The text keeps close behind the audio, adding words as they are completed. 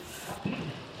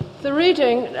The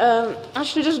reading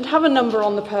actually doesn't have a number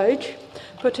on the page,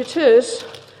 but it is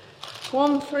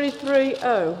 1230,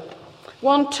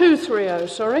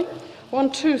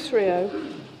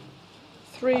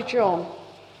 3 John.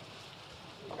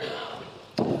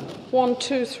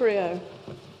 1230.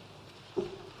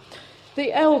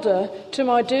 The elder to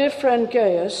my dear friend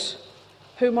Gaius,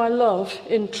 whom I love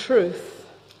in truth.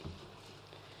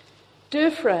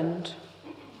 Dear friend,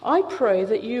 I pray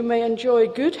that you may enjoy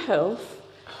good health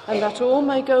and that all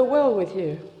may go well with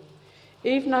you,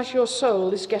 even as your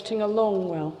soul is getting along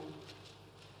well.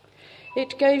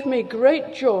 It gave me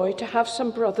great joy to have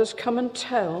some brothers come and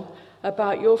tell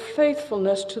about your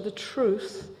faithfulness to the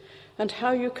truth and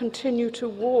how you continue to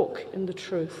walk in the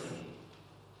truth.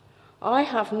 I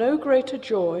have no greater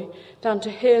joy than to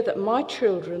hear that my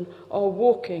children are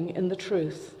walking in the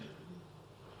truth.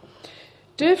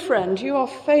 Dear friend, you are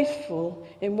faithful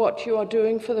in what you are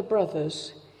doing for the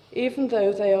brothers, even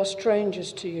though they are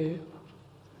strangers to you.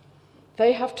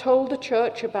 They have told the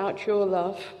church about your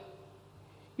love.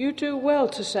 You do well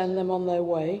to send them on their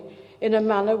way in a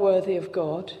manner worthy of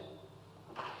God.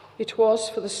 It was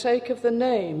for the sake of the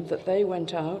name that they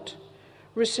went out,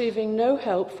 receiving no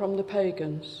help from the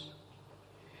pagans.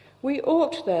 We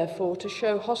ought, therefore, to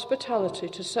show hospitality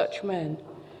to such men,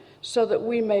 so that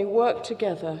we may work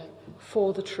together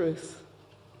for the truth.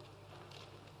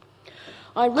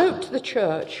 I wrote to the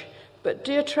church, but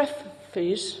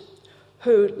Diotrephes,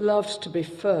 who loves to be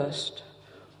first,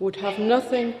 would have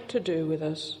nothing to do with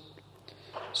us.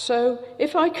 So,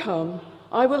 if I come,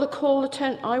 I will call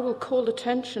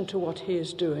attention to what he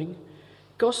is doing,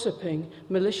 gossiping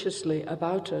maliciously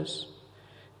about us.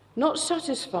 Not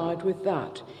satisfied with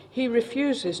that, he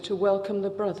refuses to welcome the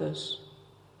brothers.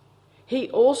 He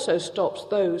also stops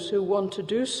those who want to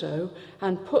do so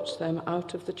and puts them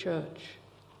out of the church.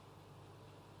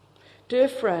 Dear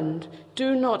friend,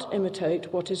 do not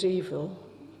imitate what is evil,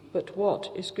 but what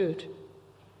is good.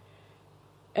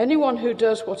 Anyone who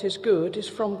does what is good is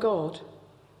from God.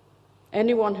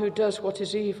 Anyone who does what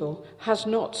is evil has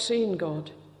not seen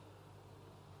God.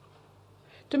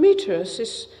 Demetrius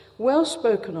is well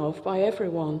spoken of by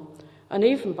everyone, and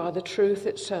even by the truth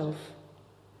itself.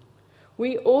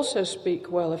 We also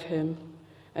speak well of him,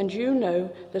 and you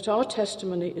know that our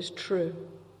testimony is true.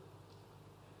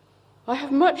 I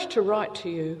have much to write to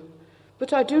you,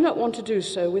 but I do not want to do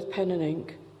so with pen and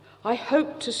ink. I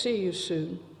hope to see you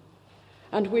soon,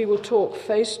 and we will talk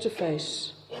face to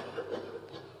face.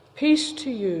 Peace to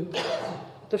you.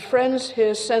 The friends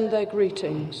here send their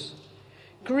greetings.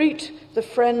 Greet the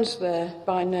friends there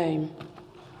by name.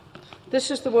 This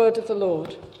is the word of the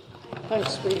Lord.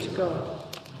 Thanks be to God.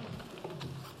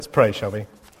 Let's pray, shall we?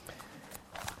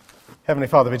 Heavenly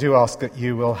Father, we do ask that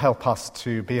you will help us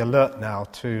to be alert now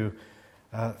to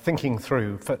thinking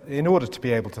through, in order to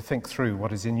be able to think through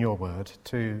what is in your word,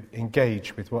 to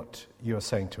engage with what you are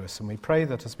saying to us. And we pray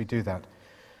that as we do that,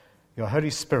 your Holy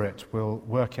Spirit will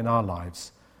work in our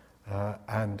lives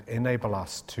and enable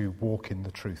us to walk in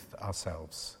the truth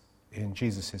ourselves. In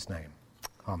Jesus' name,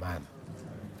 amen.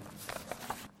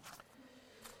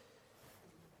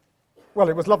 Well,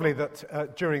 it was lovely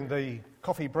that during the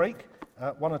coffee break,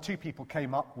 one or two people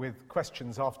came up with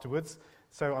questions afterwards,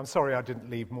 so I'm sorry I didn't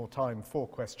leave more time for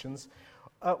questions.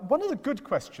 One of the good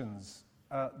questions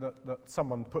that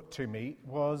someone put to me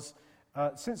was,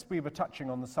 since we were touching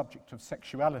on the subject of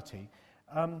sexuality,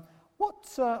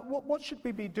 what should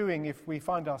we be doing if we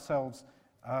find ourselves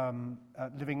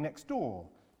living next door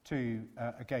to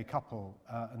a gay couple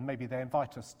and maybe they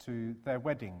invite us to their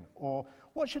wedding? Or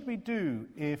what should we do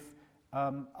if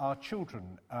our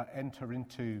children enter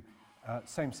into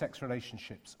same-sex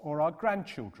relationships, or our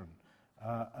grandchildren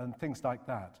and things like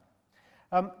that?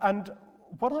 And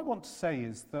what I want to say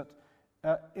is that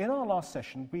in our last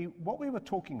session, what we were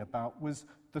talking about was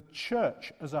the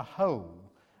church as a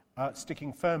whole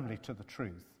sticking firmly to the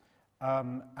truth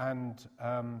and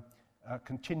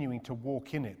continuing to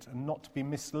walk in it and not to be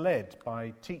misled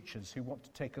by teachers who want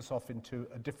to take us off into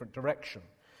a different direction.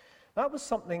 That was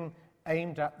something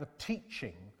aimed at the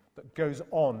teaching that goes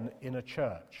on in a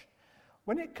church.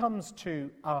 When it comes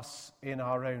to us in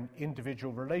our own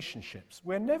individual relationships,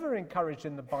 we're never encouraged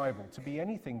in the Bible to be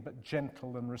anything but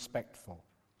gentle and respectful.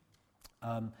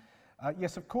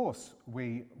 Yes, of course,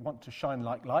 we want to shine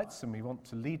like lights and we want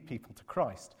to lead people to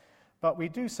Christ, but we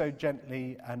do so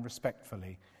gently and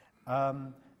respectfully.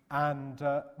 And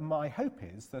my hope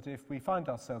is that if we find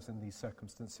ourselves in these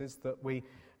circumstances, that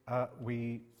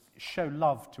we show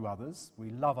love to others, we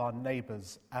love our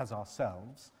neighbours as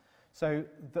ourselves, so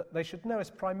that they should know us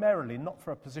primarily not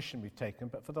for a position we've taken,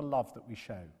 but for the love that we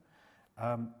show.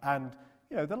 And,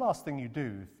 you know, the last thing you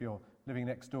do if you're living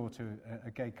next door to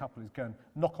a gay couple is go and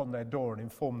knock on their door and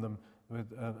inform them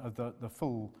with, of the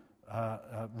full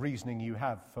reasoning you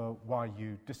have for why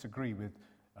you disagree with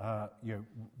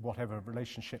whatever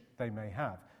relationship they may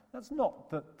have. That's not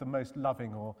the most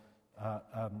loving or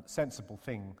sensible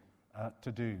thing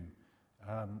to do.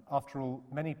 After all,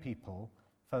 many people,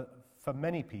 for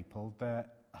many people, their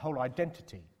whole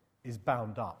identity is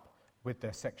bound up with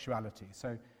their sexuality. So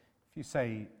if you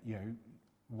say,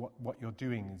 what you're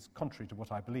doing is contrary to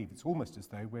what I believe, it's almost as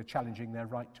though we're challenging their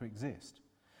right to exist.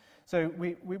 So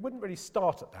we wouldn't really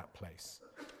start at that place.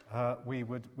 We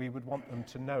would want them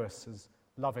to know us as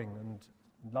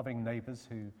loving neighbours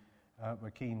who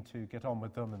were keen to get on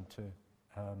with them and to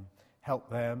help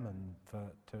them and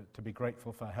to be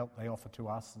grateful for help they offer to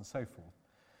us and so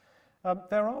forth.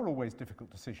 There are always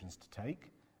difficult decisions to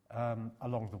take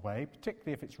along the way,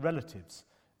 particularly if it's relatives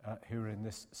who are in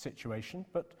this situation.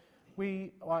 But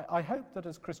I hope that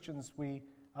as Christians we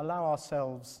allow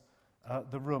ourselves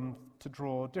the room to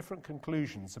draw different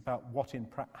conclusions about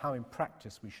how in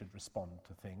practice we should respond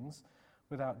to things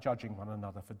without judging one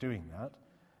another for doing that.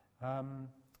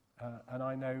 And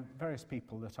I know various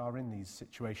people that are in these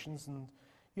situations and,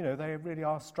 they really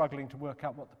are struggling to work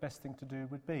out what the best thing to do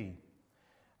would be.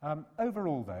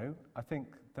 Overall, though, I think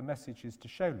the message is to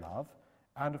show love,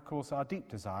 and of course our deep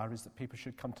desire is that people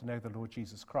should come to know the Lord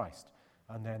Jesus Christ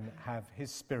and then have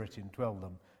his Spirit indwell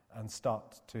them and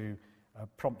start to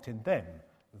prompt in them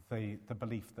the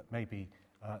belief that maybe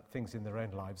things in their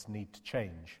own lives need to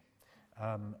change.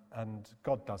 And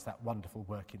God does that wonderful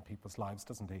work in people's lives,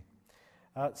 doesn't he?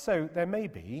 So there may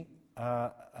be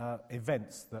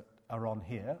events that are on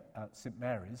here at St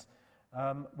Mary's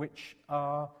which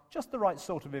are just the right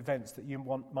sort of events that you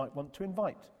might want to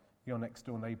invite your next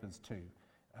door neighbours to.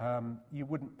 You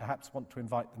wouldn't perhaps want to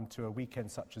invite them to a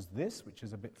weekend such as this, which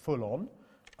is a bit full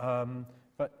on,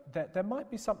 but there might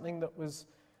be something that was,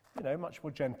 much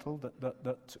more gentle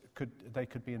that they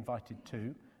could be invited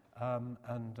to,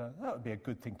 and that would be a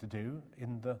good thing to do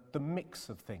in the mix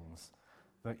of things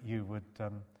that you would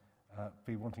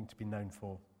be wanting to be known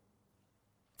for.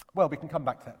 Well, we can come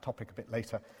back to that topic a bit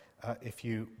later if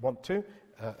you want to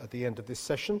at the end of this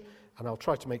session, and I'll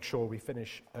try to make sure we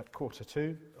finish at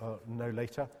 1:45, no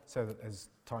later, so that there's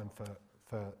time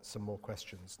for some more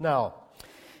questions. Now,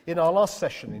 in our last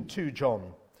session in 2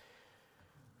 John,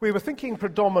 we were thinking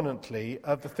predominantly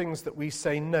of the things that we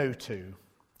say no to,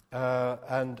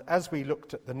 and as we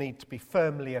looked at the need to be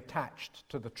firmly attached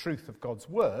to the truth of God's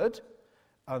word,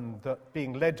 and that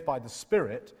being led by the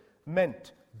Spirit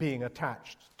meant being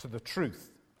attached to the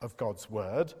truth of God's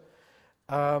word,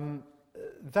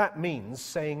 that means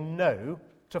saying no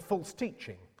to false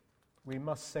teaching. We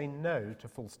must say no to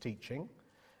false teaching,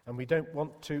 and we don't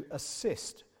want to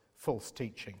assist false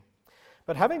teaching.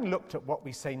 But having looked at what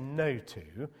we say no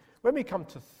to, when we come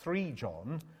to 3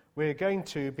 John, we're going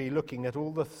to be looking at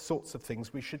all the sorts of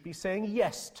things we should be saying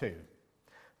yes to,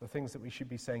 the things that we should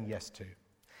be saying yes to.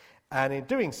 And in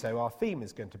doing so, our theme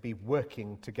is going to be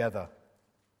working together.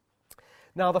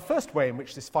 Now, the first way in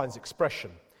which this finds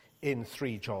expression in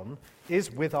 3 John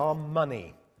is with our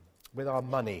money. With our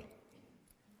money.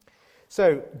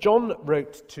 So, John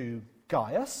wrote to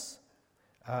Gaius,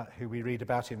 who we read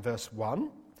about in verse 1.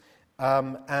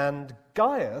 And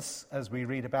Gaius, as we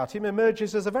read about him,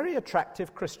 emerges as a very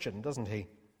attractive Christian, doesn't he?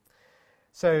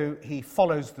 So, he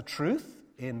follows the truth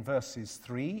in verses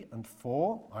 3 and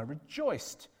 4. I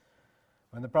rejoiced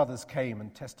when the brothers came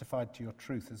and testified to your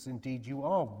truth, as indeed you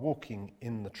are walking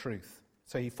in the truth.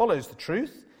 So he follows the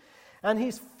truth, and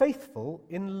he's faithful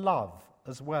in love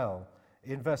as well.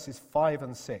 In verses 5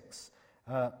 and 6,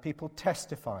 people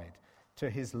testified to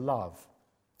his love.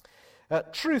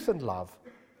 Truth and love,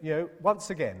 once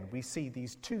again, we see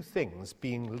these two things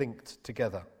being linked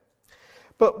together.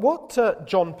 But what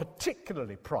John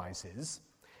particularly prizes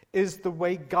is the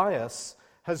way Gaius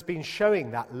has been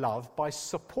showing that love by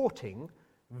supporting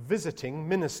visiting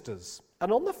ministers. And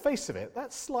on the face of it,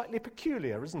 that's slightly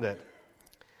peculiar, isn't it?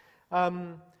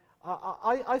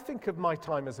 I think of my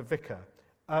time as a vicar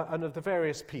and of the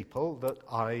various people that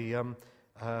I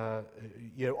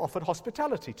offered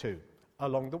hospitality to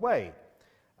along the way.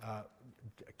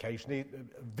 Occasionally,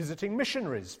 visiting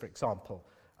missionaries, for example,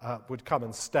 would come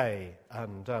and stay,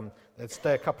 and they'd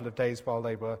stay a couple of days while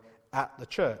they were at the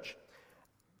church.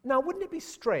 Now, wouldn't it be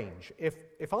strange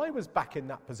if I was back in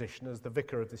that position as the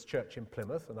vicar of this church in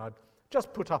Plymouth and I'd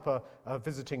just put up a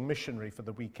visiting missionary for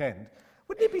the weekend?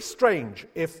 Wouldn't it be strange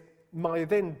if my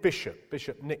then Bishop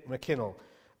Nick McKinnell,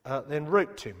 then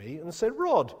wrote to me and said,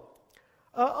 Rod,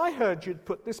 I heard you'd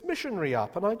put this missionary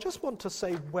up and I just want to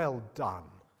say well done.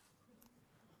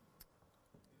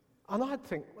 And I'd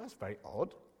think, that's very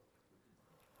odd.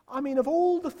 I mean, of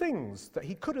all the things that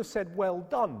he could have said well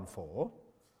done for,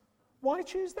 why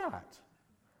choose that?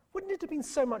 Wouldn't it have been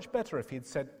so much better if he'd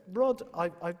said, Rod,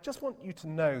 I just want you to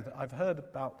know that I've heard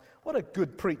about what a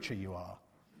good preacher you are.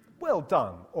 Well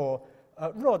done. Or,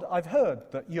 Rod, I've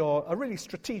heard that you're a really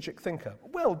strategic thinker.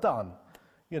 Well done.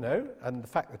 You know, and the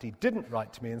fact that he didn't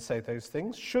write to me and say those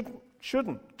things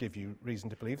shouldn't give you reason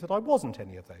to believe that I wasn't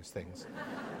any of those things.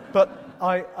 But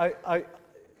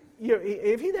you know,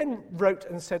 if he then wrote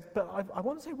and said, but I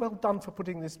want to say well done for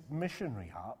putting this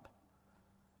missionary up,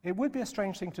 it would be a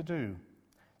strange thing to do.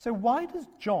 So why does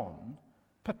John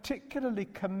particularly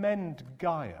commend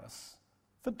Gaius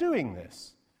for doing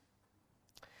this?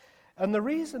 And the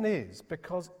reason is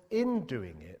because in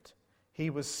doing it, he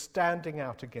was standing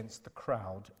out against the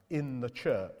crowd in the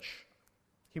church.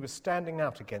 He was standing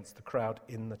out against the crowd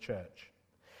in the church.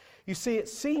 You see, it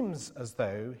seems as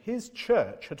though his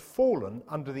church had fallen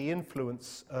under the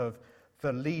influence of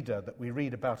the leader that we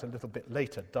read about a little bit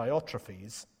later,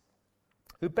 Diotrephes,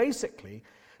 who basically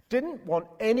didn't want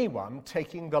anyone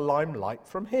taking the limelight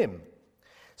from him.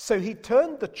 So he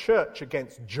turned the church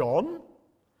against John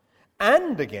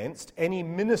and against any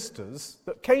ministers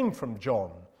that came from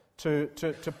John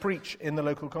to preach in the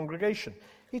local congregation.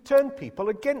 He turned people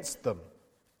against them.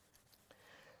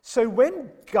 So when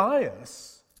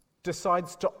Gaius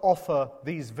decides to offer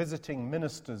these visiting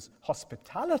ministers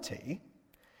hospitality,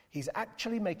 he's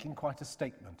actually making quite a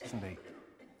statement, isn't he?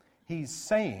 He's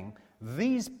saying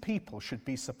these people should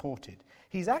be supported.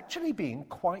 He's actually being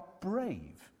quite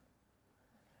brave.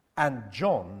 And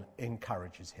John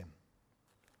encourages him.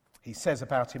 He says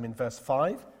about him in verse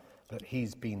 5 that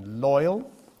he's been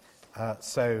loyal.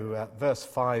 Verse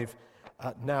 5,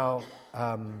 now,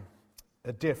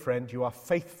 dear friend, you are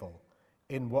faithful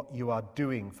in what you are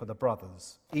doing for the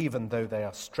brothers, even though they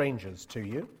are strangers to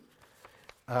you.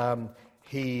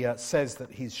 He says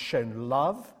that he's shown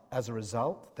love as a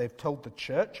result. They've told the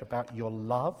church about your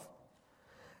love.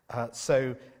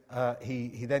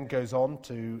 He then goes on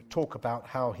to talk about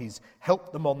how he's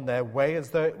helped them on their way as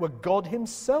though it were God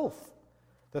himself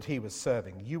that he was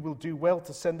serving. You will do well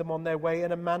to send them on their way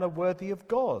in a manner worthy of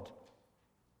God.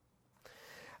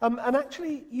 And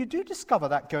actually, you do discover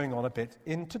that going on a bit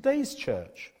in today's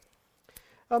church.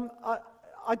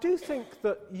 I do think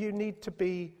that you need to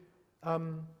be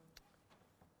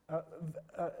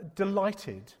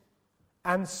delighted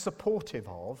and supportive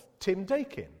of Tim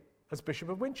Dakin as Bishop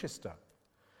of Winchester,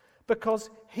 because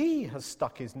he has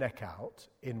stuck his neck out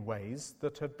in ways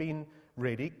that have been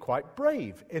really quite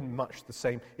brave in much the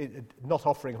same, not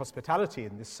offering hospitality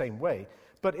in this same way,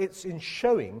 but it's in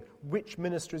showing which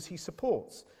ministries he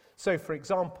supports. So, for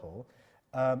example,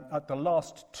 at the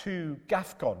last 2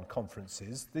 GAFCON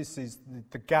conferences, this is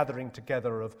the gathering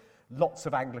together of lots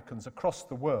of Anglicans across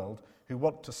the world who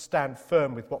want to stand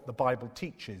firm with what the Bible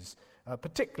teaches,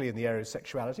 particularly in the area of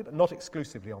sexuality, but not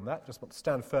exclusively on that, just want to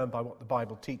stand firm by what the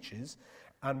Bible teaches,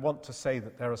 and want to say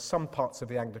that there are some parts of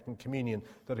the Anglican Communion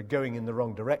that are going in the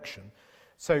wrong direction.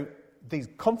 So these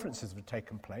conferences have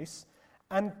taken place,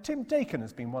 and Tim Dakin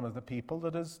has been one of the people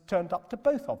that has turned up to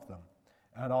both of them.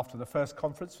 And after the first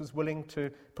conference was willing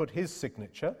to put his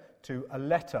signature to a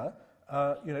letter,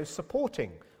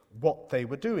 supporting what they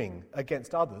were doing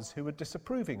against others who were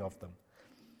disapproving of them.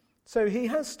 So he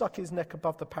has stuck his neck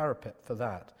above the parapet for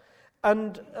that.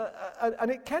 And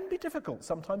it can be difficult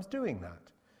sometimes doing that.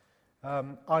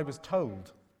 I was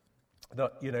told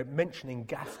that, mentioning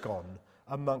GAFCON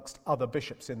amongst other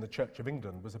bishops in the Church of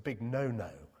England was a big no-no,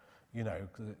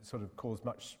 because it sort of caused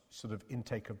much sort of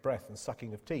intake of breath and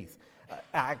sucking of teeth.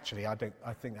 Actually, I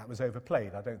think that was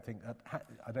overplayed. I don't think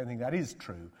that is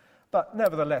true. But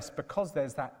nevertheless, because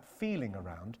there's that feeling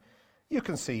around, you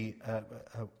can see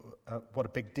what a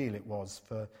big deal it was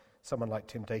for someone like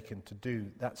Tim Dakin to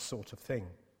do that sort of thing.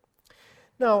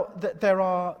 Now, there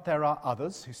are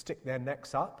others who stick their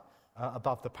necks up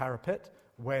above the parapet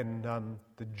when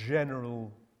the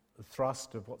general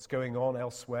thrust of what's going on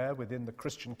elsewhere within the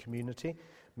Christian community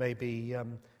may be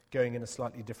going in a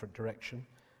slightly different direction.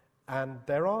 And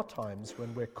there are times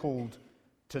when we're called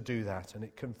to do that, and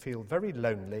it can feel very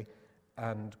lonely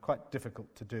and quite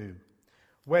difficult to do.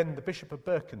 When the Bishop of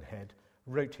Birkenhead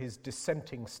wrote his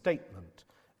dissenting statement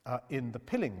in the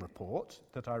Pilling report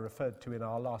that I referred to in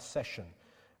our last session,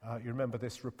 you remember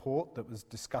this report that was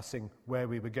discussing where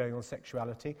we were going on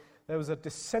sexuality? There was a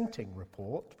dissenting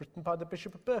report written by the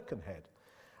Bishop of Birkenhead.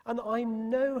 And I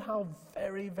know how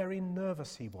very, very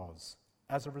nervous he was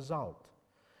as a result.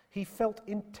 He felt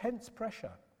intense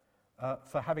pressure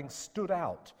for having stood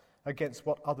out against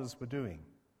what others were doing.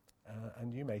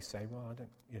 And you may say, well,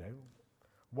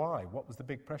 Why? What was the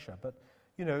big pressure? But,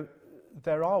 you know,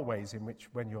 there are ways in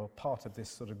which when you're part of this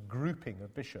sort of grouping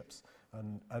of bishops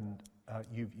and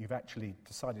you've actually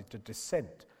decided to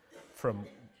dissent from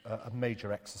a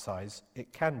major exercise,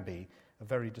 it can be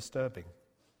very disturbing.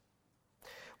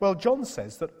 Well, John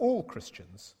says that all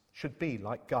Christians should be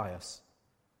like Gaius.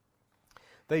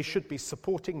 They should be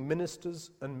supporting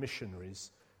ministers and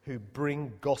missionaries who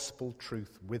bring gospel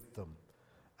truth with them.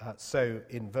 So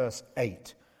in verse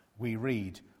 8 we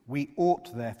read, "We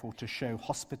ought therefore to show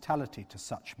hospitality to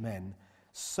such men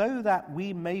so that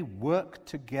we may work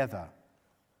together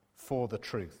for the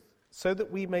truth." So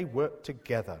that we may work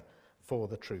together for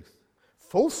the truth.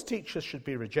 False teachers should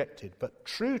be rejected, but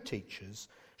true teachers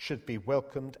should be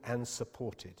welcomed and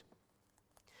supported.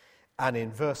 And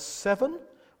in verse 7,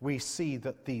 we see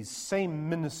that these same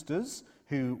ministers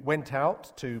who went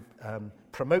out to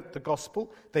promote the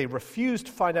gospel, they refused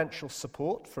financial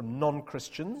support from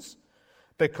non-Christians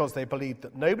because they believed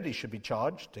that nobody should be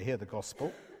charged to hear the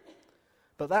gospel.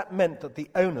 But that meant that the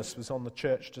onus was on the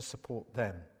church to support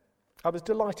them. I was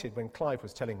delighted when Clive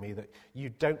was telling me that you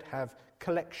don't have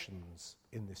collections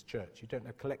in this church. You don't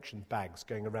have collection bags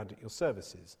going around at your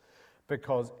services,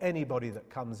 because anybody that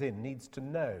comes in needs to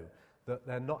know that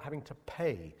they're not having to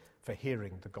pay for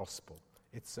hearing the gospel.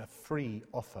 It's a free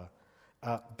offer.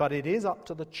 But it is up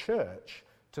to the church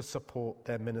to support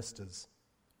their ministers.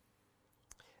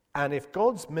 And if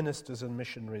God's ministers and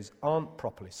missionaries aren't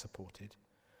properly supported,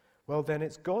 well, then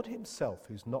it's God himself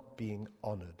who's not being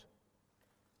honoured.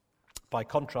 By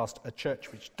contrast, a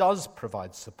church which does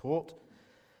provide support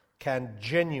can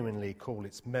genuinely call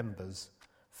its members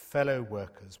fellow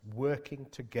workers, working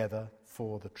together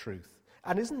for the truth.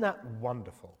 And isn't that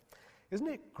wonderful? Isn't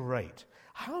it great?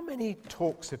 How many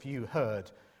talks have you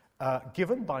heard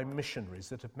given by missionaries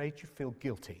that have made you feel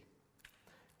guilty?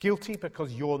 Guilty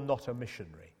because you're not a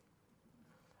missionary.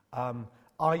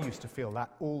 I used to feel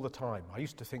that all the time. I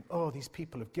used to think, oh, these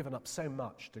people have given up so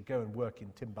much to go and work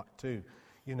in Timbuktu,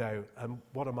 you know, and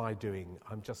what am I doing?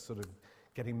 I'm just sort of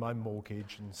getting my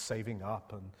mortgage and saving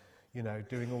up and, you know,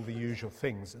 doing all the usual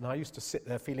things. And I used to sit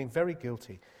there feeling very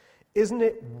guilty. Isn't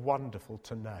it wonderful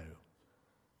to know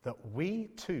that we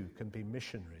too can be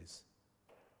missionaries?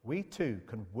 We too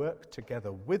can work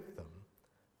together with them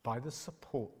by the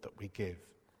support that we give.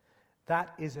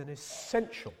 That is an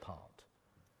essential part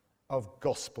of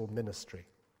gospel ministry.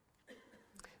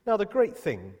 Now, the great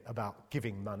thing about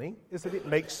giving money is that it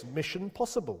makes mission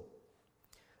possible.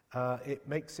 It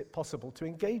makes it possible to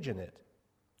engage in it.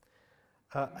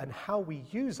 And how we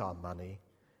use our money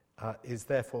is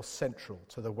therefore central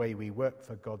to the way we work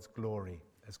for God's glory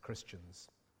as Christians.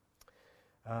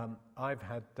 I've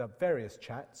had various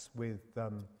chats with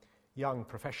young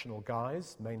professional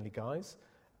guys, mainly guys,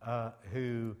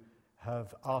 who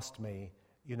have asked me,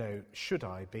 you know, should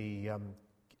I be,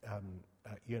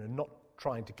 not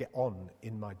trying to get on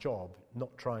in my job,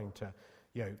 not trying to,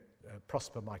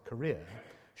 prosper my career?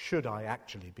 Should I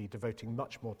actually be devoting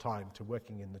much more time to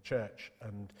working in the church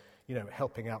and,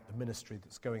 helping out the ministry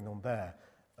that's going on there,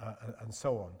 and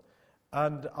so on?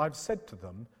 And I've said to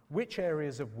them, which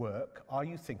areas of work are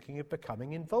you thinking of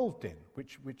becoming involved in?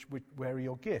 Where are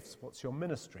your gifts? What's your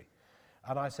ministry?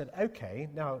 And I said, okay,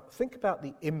 now think about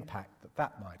the impact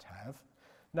that might have.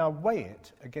 Now weigh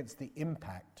it against the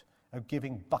impact of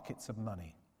giving buckets of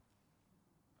money.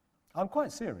 I'm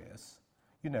quite serious.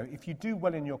 If you do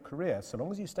well in your career, so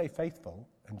long as you stay faithful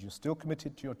and you're still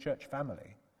committed to your church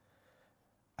family,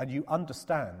 and you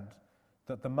understand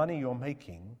that the money you're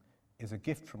making is a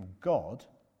gift from God,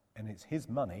 and it's his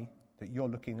money that you're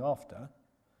looking after,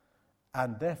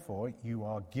 and therefore you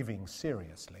are giving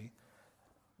seriously,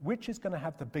 which is going to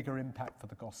have the bigger impact for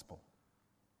the gospel?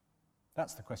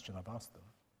 That's the question I've asked them.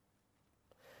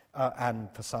 And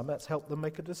for some, that's helped them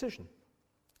make a decision.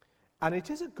 And it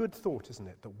is a good thought, isn't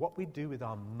it, that what we do with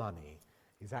our money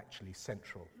is actually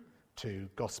central to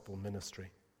gospel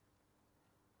ministry.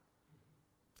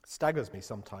 It staggers me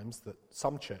sometimes that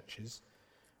some churches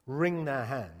wring their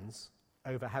hands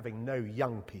over having no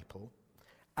young people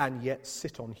and yet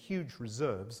sit on huge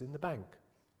reserves in the bank.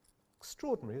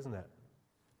 Extraordinary, isn't it?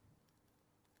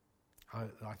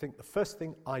 I think the first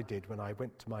thing I did when I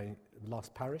went to my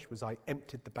last parish was I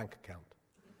emptied the bank account.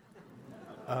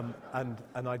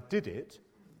 And I did it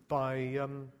by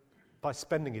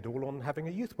spending it all on having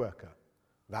a youth worker.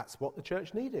 That's what the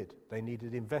church needed. They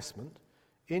needed investment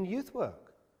in youth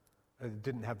work. They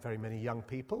didn't have very many young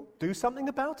people. Do something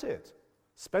about it.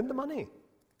 Spend the money.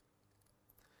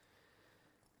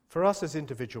 For us as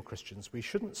individual Christians, we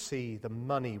shouldn't see the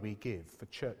money we give for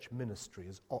church ministry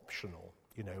as optional.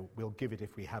 we'll give it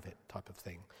if we have it type of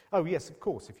thing. Oh yes, of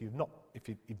course, if you've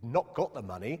not got the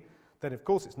money, then of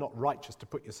course it's not righteous to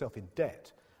put yourself in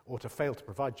debt or to fail to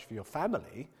provide for your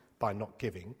family by not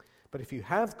giving. But if you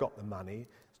have got the money,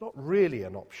 it's not really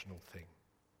an optional thing.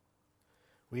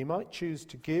 We might choose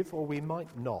to give or we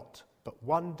might not, but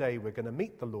one day we're going to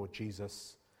meet the Lord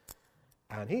Jesus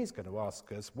and he's going to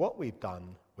ask us what we've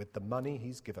done with the money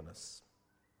he's given us.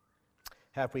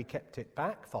 Have we kept it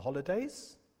back for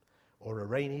holidays or a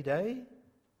rainy day?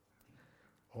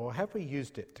 Or have we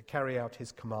used it to carry out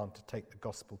his command to take the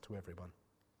gospel to everyone?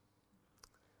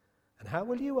 And how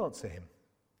will you answer him?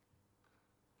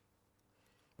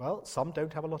 Well, some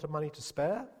don't have a lot of money to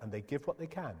spare and they give what they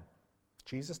can.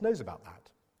 Jesus knows about that.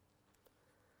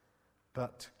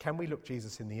 But can we look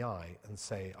Jesus in the eye and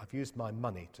say, I've used my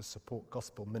money to support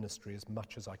gospel ministry as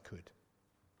much as I could?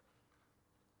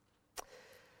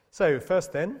 So,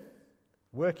 first then,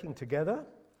 working together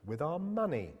with our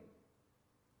money.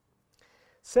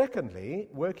 Secondly,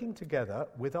 working together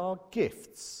with our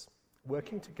gifts.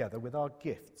 Working together with our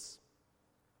gifts.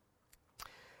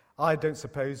 I don't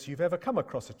suppose you've ever come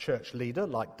across a church leader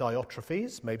like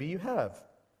Diotrephes. Maybe you have.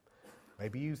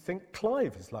 Maybe you think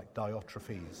Clive is like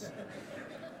Diotrephes.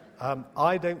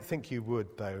 I don't think you would,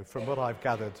 though, from what I've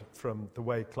gathered from the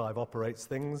way Clive operates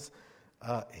things.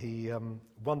 He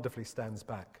wonderfully stands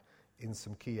back in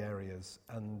some key areas,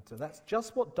 and that's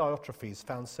just what Diotrephes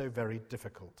found so very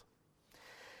difficult.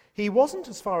 He wasn't,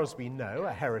 as far as we know,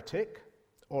 a heretic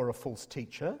or a false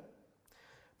teacher,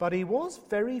 but he was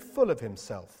very full of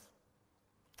himself.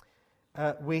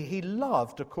 He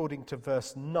loved, according to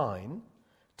verse 9,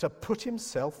 to put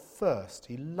himself first.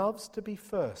 He loves to be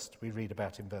first, we read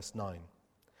about in verse 9.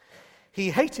 He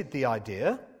hated the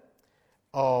idea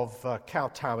of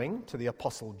kowtowing to the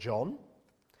Apostle John,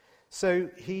 so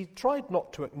he tried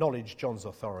not to acknowledge John's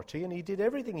authority, and he did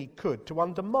everything he could to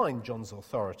undermine John's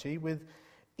authority with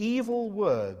evil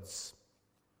words.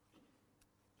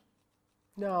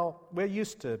 Now, we're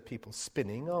used to people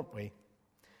spinning, aren't we,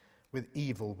 with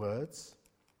evil words.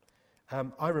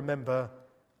 I remember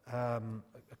a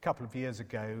couple of years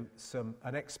ago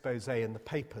an expose in the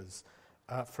papers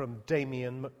from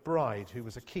Damien McBride, who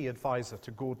was a key advisor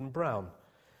to Gordon Brown,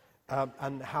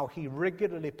 and how he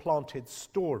regularly planted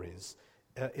stories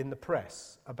in the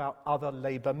press about other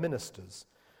Labour ministers,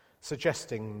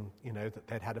 suggesting, that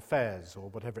they'd had affairs or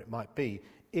whatever it might be,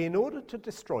 in order to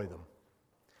destroy them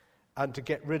and to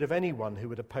get rid of anyone who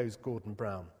would oppose Gordon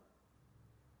Brown.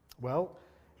 Well,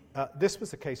 this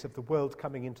was a case of the world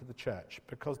coming into the church,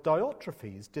 because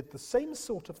Diotrephes did the same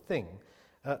sort of thing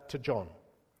to John,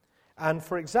 and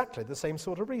for exactly the same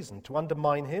sort of reason, to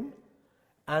undermine him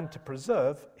and to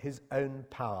preserve his own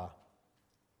power.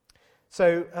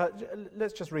 So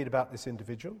let's just read about this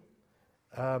individual.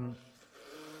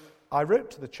 I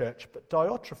wrote to the church, but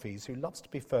Diotrephes, who loves to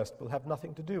be first, will have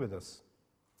nothing to do with us.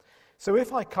 So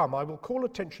if I come, I will call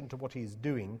attention to what he is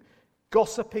doing,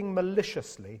 gossiping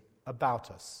maliciously about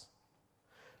us.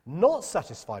 Not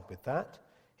satisfied with that,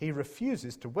 he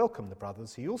refuses to welcome the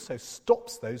brothers. He also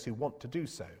stops those who want to do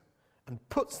so and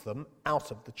puts them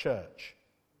out of the church.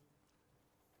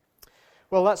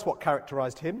 Well, that's what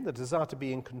characterized him, the desire to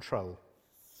be in control.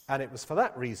 And it was for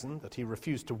that reason that he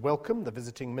refused to welcome the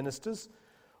visiting ministers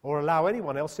or allow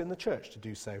anyone else in the church to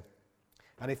do so.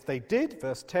 And if they did,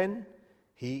 verse 10,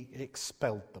 he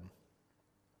expelled them.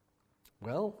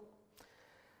 Well,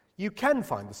 you can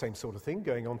find the same sort of thing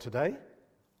going on today.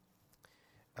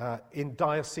 In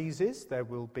dioceses, there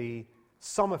will be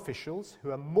some officials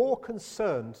who are more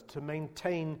concerned to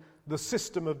maintain the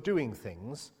system of doing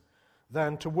things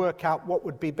than to work out what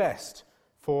would be best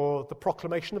for the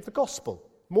proclamation of the gospel.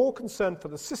 More concerned for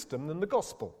the system than the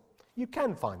gospel. You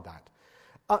can find that.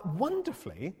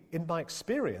 Wonderfully, in my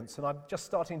experience, and I'm just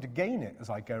starting to gain it as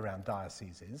I go around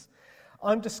dioceses,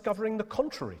 I'm discovering the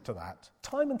contrary to that,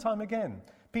 time and time again.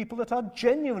 People that are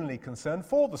genuinely concerned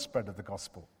for the spread of the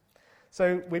gospel.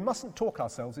 So we mustn't talk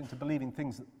ourselves into believing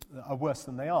things that are worse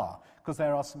than they are, because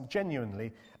there are some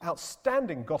genuinely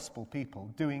outstanding gospel people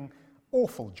doing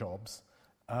awful jobs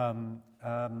in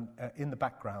the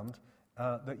background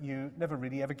that you never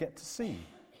really ever get to see.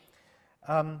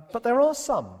 But there are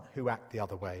some who act the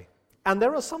other way. And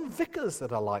there are some vicars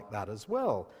that are like that as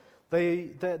well.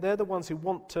 They're the ones who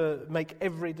want to make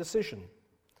every decision.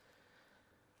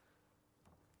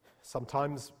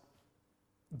 Sometimes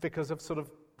vicars have sort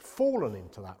of fallen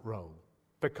into that role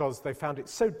because they found it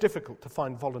so difficult to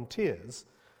find volunteers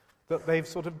that they've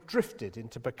sort of drifted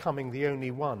into becoming the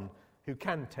only one who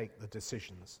can take the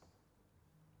decisions.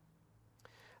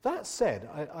 That said,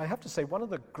 I have to say one of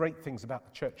the great things about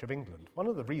the Church of England, one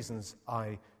of the reasons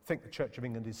I think the Church of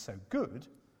England is so good,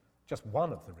 just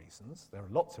one of the reasons, there are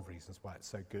lots of reasons why it's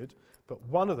so good, but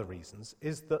one of the reasons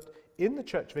is that in the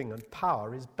Church of England,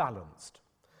 power is balanced.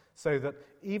 So that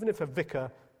even if a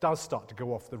vicar does start to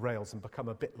go off the rails and become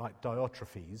a bit like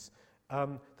Diotrephes,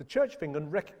 the Church of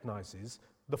England recognises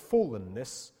the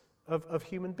fallenness of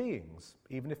human beings,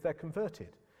 even if they're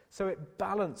converted. So it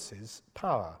balances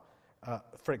power.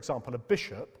 For example, a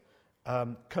bishop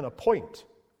can appoint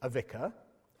a vicar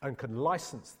and can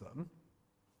license them,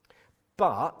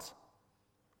 but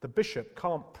the bishop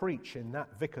can't preach in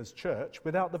that vicar's church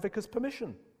without the vicar's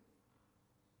permission.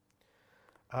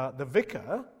 The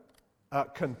vicar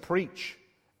can preach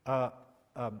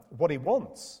what he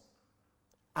wants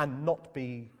and not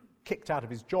be kicked out of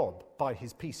his job by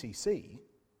his PCC.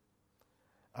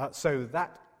 So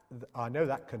that, I know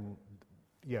that can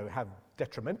have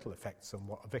detrimental effects on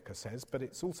what a vicar says, but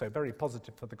it's also very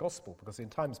positive for the gospel, because in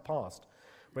times past,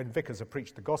 when vicars have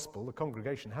preached the gospel, the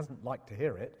congregation hasn't liked to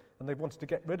hear it, and they wanted to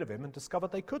get rid of him and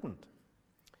discovered they couldn't.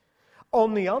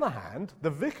 On the other hand, the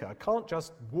vicar can't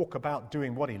just walk about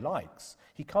doing what he likes.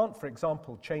 He can't, for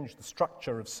example, change the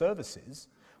structure of services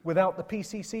without the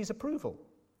PCC's approval.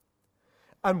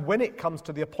 And when it comes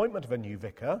to the appointment of a new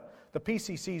vicar, the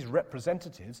PCC's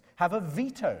representatives have a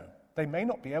veto. They may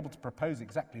not be able to propose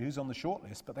exactly who's on the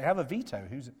shortlist, but they have a veto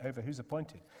over who's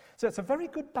appointed. So it's a very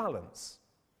good balance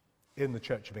in the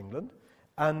Church of England,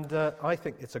 and I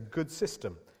think it's a good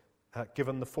system,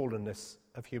 given the fallenness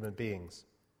of human beings.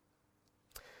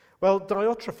 Well,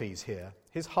 Diotrephes here,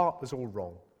 his heart was all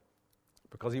wrong,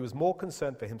 because he was more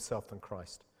concerned for himself than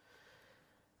Christ.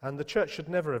 And the church should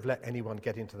never have let anyone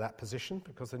get into that position,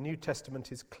 because the New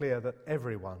Testament is clear that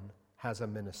everyone has a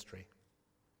ministry.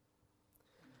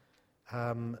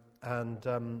 I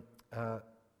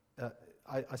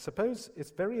suppose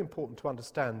it's very important to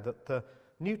understand that the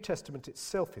New Testament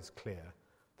itself is clear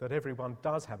that everyone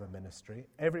does have a ministry,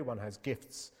 everyone has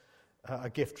gifts,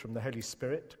 a gift from the Holy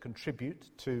Spirit to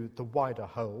contribute to the wider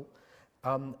whole,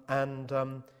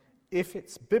 and if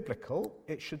it's biblical,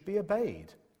 it should be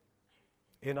obeyed.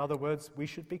 In other words, we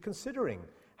should be considering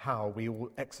how we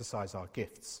all exercise our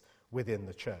gifts within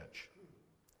the church.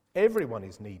 Everyone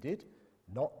is needed,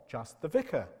 not just the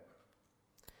vicar.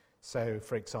 So,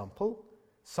 for example,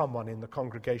 someone in the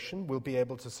congregation will be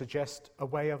able to suggest a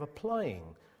way of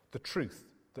applying the truth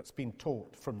that's been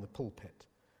taught from the pulpit,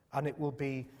 and it will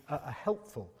be a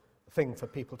helpful thing for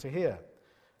people to hear.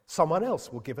 Someone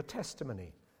else will give a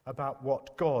testimony about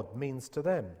what God means to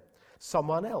them.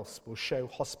 Someone else will show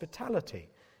hospitality,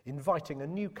 inviting a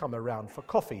newcomer round for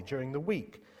coffee during the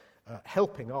week,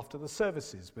 helping after the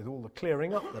services with all the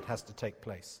clearing up that has to take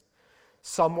place.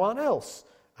 Someone else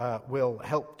will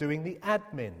help doing the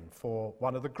admin for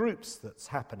one of the groups that's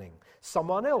happening.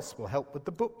 Someone else will help with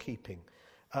the bookkeeping,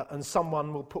 and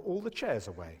someone will put all the chairs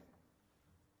away.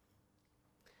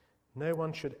 No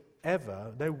one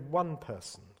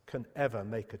person can ever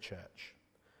make a church,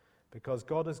 because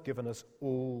God has given us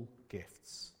all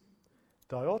gifts.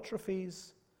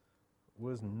 Diotrephes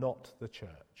was not the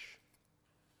church.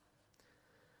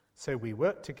 So we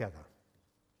work together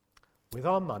with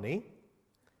our money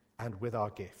and with our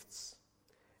gifts.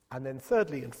 And then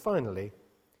thirdly and finally,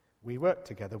 we work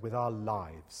together with our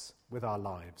lives.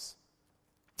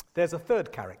 There's a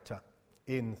third character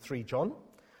in 3 John.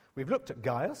 We've looked at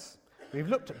Gaius, we've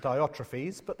looked at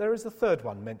Diotrephes, but there is a third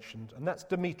one mentioned, and that's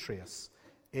Demetrius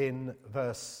in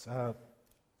verse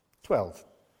 12.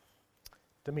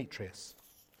 Demetrius.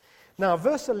 Now,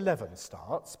 verse 11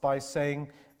 starts by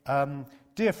saying,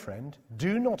 "Dear friend,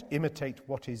 do not imitate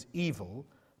what is evil,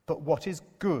 but what is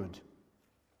good.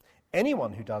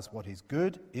 Anyone who does what is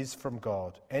good is from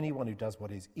God. Anyone who does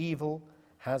what is evil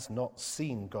has not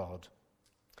seen God."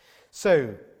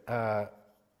 So,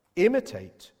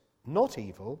 imitate not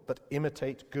evil, but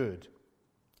imitate good.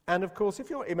 And of course, if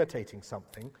you're imitating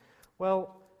something,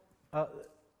 well,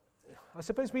 I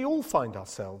suppose we all find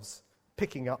ourselves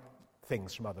picking up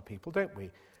things from other people, don't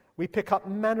we? We pick up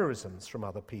mannerisms from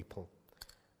other people.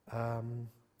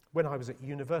 When I was at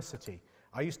university,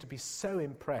 I used to be so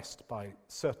impressed by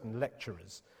certain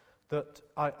lecturers that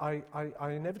I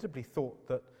inevitably thought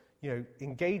that,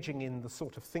 engaging in the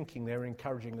sort of thinking they were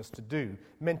encouraging us to do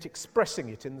meant expressing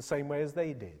it in the same way as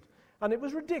they did. And it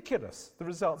was ridiculous. The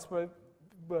results were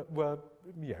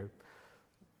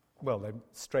they're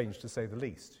strange to say the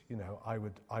least. I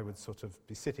would sort of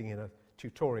be sitting in a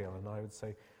tutorial and I would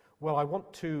say, well, I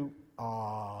want to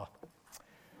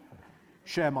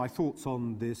share my thoughts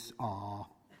on this,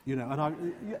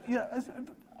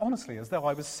 honestly, as though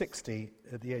I was 60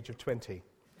 at the age of 20.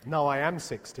 Now I am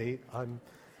 60, I'm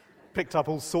picked up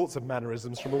all sorts of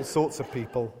mannerisms from all sorts of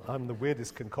people. I'm the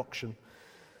weirdest concoction.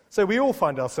 So we all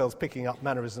find ourselves picking up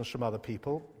mannerisms from other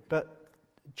people, but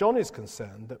John is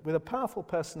concerned that with a powerful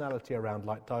personality around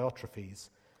like Diotrephes,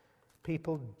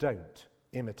 people don't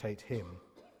imitate him.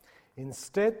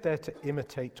 Instead, they're to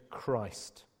imitate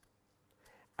Christ.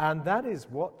 And that is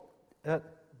what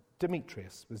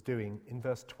Demetrius was doing in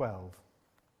verse 12.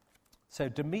 So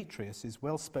Demetrius is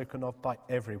well spoken of by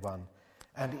everyone,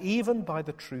 and even by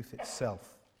the truth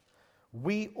itself.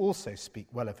 We also speak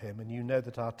well of him, and you know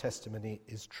that our testimony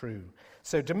is true.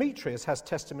 So Demetrius has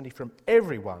testimony from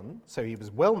everyone, so he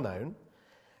was well known,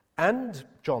 and,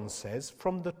 John says,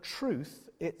 from the truth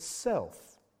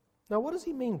itself. Now, what does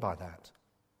he mean by that?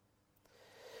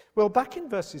 Well, back in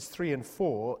verses 3 and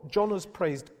 4, John has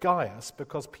praised Gaius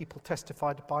because people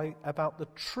testified about the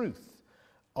truth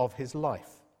of his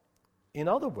life. In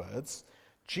other words,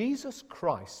 Jesus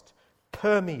Christ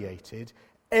permeated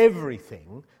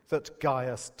everything that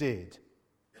Gaius did.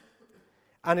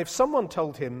 And if someone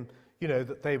told him,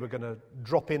 that they were going to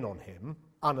drop in on him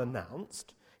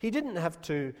unannounced, he didn't have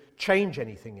to change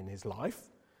anything in his life.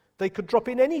 They could drop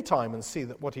in any time and see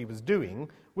that what he was doing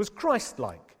was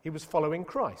Christ-like. He was following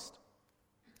Christ.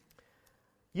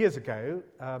 Years ago,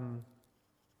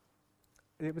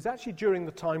 it was actually during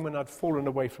the time when I'd fallen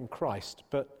away from Christ,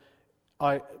 but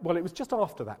it was just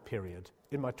after that period,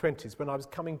 in my 20s, when I was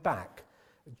coming back.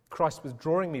 Christ was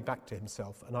drawing me back to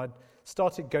himself, and I'd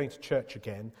started going to church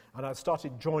again, and I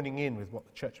started joining in with what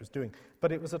the church was doing.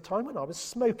 But it was a time when I was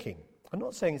smoking. I'm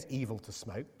not saying it's evil to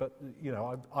smoke, but,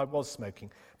 I was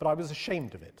smoking. But I was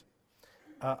ashamed of it.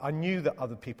 I knew that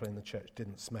other people in the church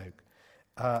didn't smoke.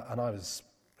 And I was,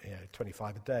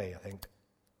 25 a day, I think.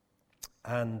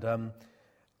 And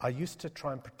I used to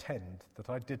try and pretend that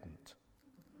I didn't.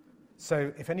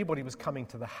 So if anybody was coming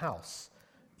to the house,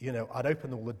 I'd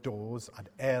open all the doors, I'd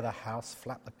air the house,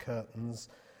 flap the curtains.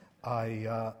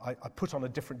 I put on a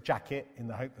different jacket in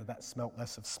the hope that smelt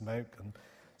less of smoke, and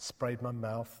sprayed my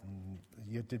mouth, and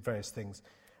you did various things.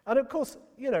 And of course,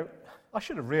 I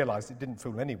should have realised it didn't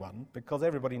fool anyone, because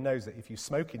everybody knows that if you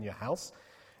smoke in your house,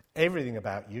 everything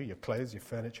about you, your clothes, your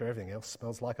furniture, everything else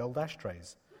smells like old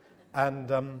ashtrays. And,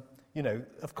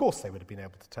 of course they would have been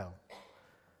able to tell.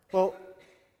 Well,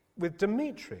 with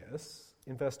Demetrius,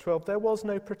 in verse 12, there was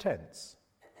no pretense.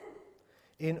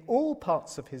 In all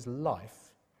parts of his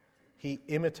life, he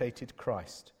imitated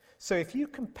Christ. So if you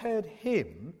compared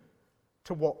him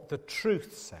to what the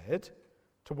truth said,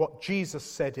 to what Jesus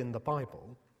said in the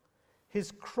Bible,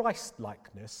 his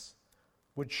Christ-likeness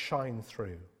would shine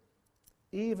through,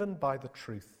 even by the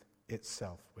truth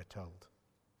itself, we're told.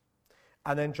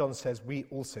 And then John says, we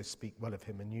also speak well of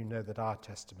him, and you know that our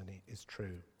testimony is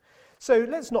true. So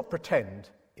let's not pretend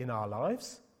in our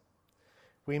lives.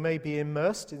 We may be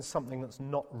immersed in something that's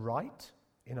not right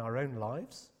in our own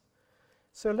lives.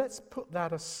 So let's put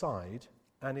that aside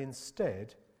and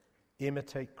instead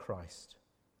imitate Christ.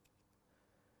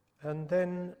 And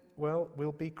then,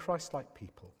 we'll be Christ-like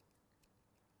people,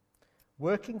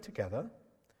 working together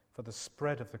for the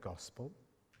spread of the gospel,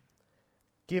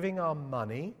 giving our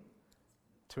money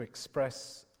to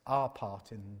express our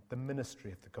part in the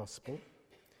ministry of the gospel,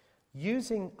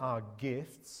 using our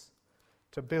gifts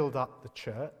to build up the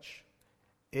church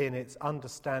in its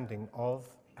understanding of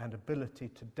and ability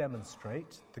to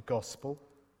demonstrate the gospel,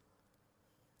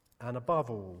 and above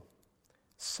all,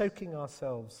 soaking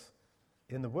ourselves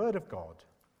in the Word of God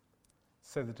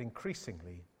so that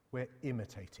increasingly we're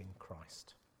imitating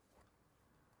Christ.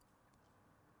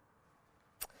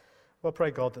 Well,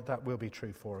 pray God that will be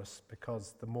true for us,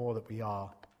 because the more that we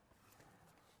are,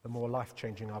 the more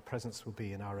life-changing our presence will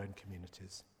be in our own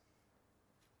communities.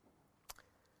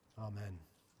 Amen.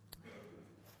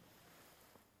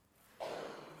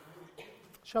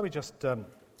 Shall we just have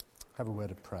a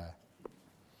word of prayer?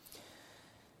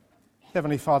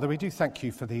 Heavenly Father, we do thank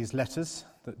you for these letters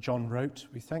that John wrote.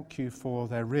 We thank you for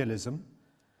their realism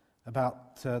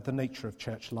about the nature of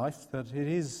church life, that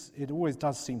it always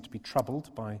does seem to be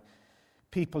troubled by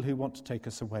people who want to take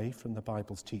us away from the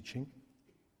Bible's teaching.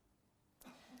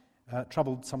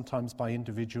 Troubled sometimes by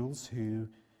individuals who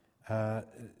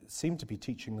seem to be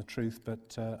teaching the truth,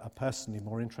 but are personally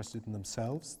more interested in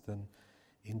themselves than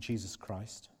in Jesus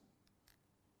Christ.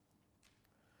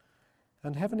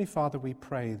 And Heavenly Father, we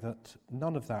pray that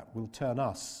none of that will turn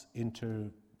us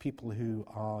into people who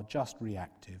are just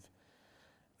reactive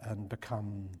and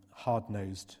become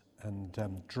hard-nosed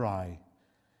and dry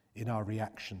in our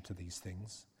reaction to these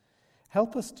things.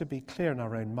 Help us to be clear in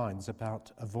our own minds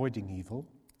about avoiding evil,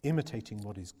 imitating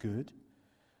what is good,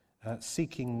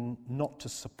 seeking not to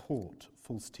support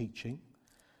false teaching,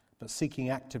 but seeking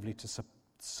actively to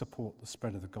support the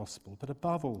spread of the gospel. But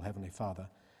above all, Heavenly Father,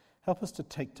 help us to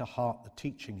take to heart the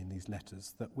teaching in these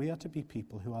letters that we are to be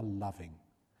people who are loving.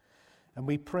 And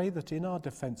we pray that in our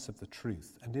defence of the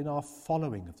truth and in our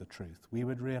following of the truth, we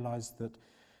would realise that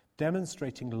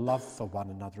demonstrating love for one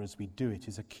another as we do it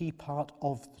is a key part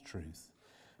of the truth,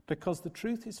 because the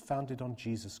truth is founded on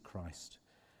Jesus Christ,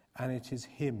 and it is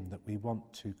him that we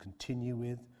want to continue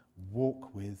with,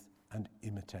 walk with, and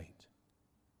imitate.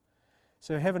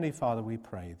 So, Heavenly Father, we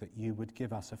pray that you would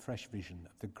give us a fresh vision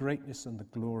of the greatness and the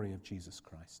glory of Jesus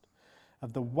Christ,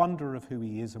 of the wonder of who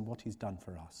he is and what he's done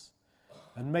for us.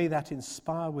 And may that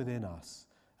inspire within us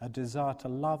a desire to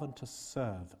love and to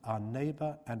serve our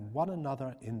neighbour and one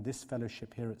another in this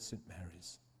fellowship here at St.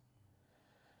 Mary's.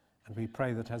 And we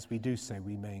pray that as we do so,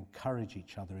 we may encourage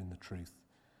each other in the truth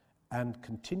and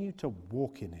continue to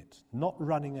walk in it, not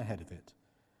running ahead of it,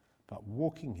 but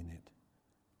walking in it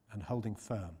and holding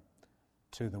firm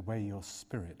to the way your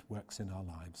Spirit works in our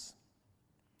lives.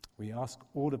 We ask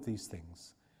all of these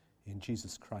things in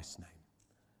Jesus Christ's name.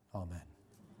 Amen.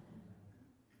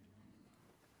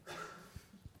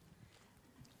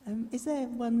 Is there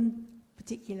one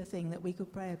particular thing that we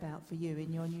could pray about for you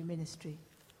in your new ministry?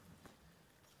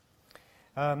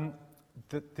 Thank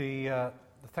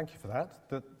you for that.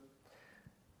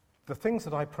 The things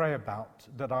that I pray about,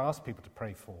 that I ask people to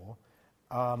pray for,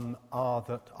 are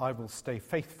that I will stay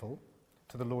faithful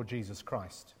to the Lord Jesus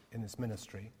Christ in this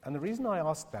ministry. And the reason I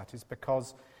ask that is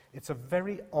because it's a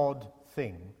very odd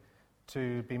thing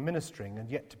to be ministering and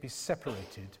yet to be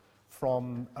separated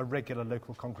from a regular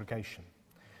local congregation.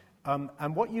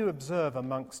 And what you observe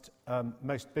amongst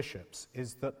most bishops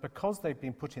is that because they've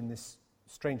been put in this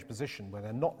strange position where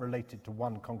they're not related to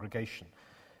one congregation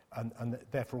and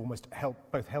therefore almost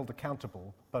both held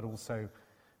accountable but also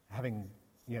having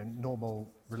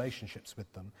normal relationships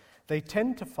with them, they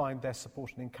tend to find their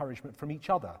support and encouragement from each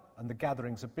other and the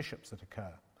gatherings of bishops that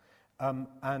occur.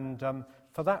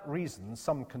 For that reason,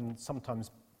 some can sometimes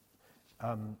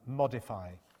modify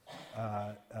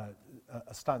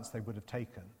a stance they would have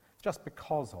taken just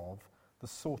because of the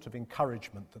sort of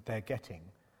encouragement that they're getting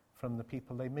from the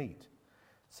people they meet.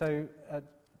 So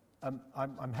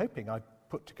I'm hoping I've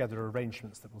put together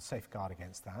arrangements that will safeguard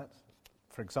against that.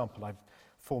 For example, I've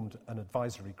formed an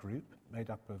advisory group made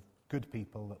up of good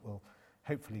people that will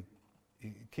hopefully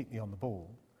keep me on the ball.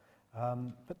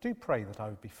 But do pray that I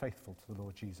would be faithful to the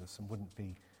Lord Jesus and wouldn't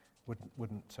be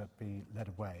led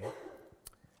away.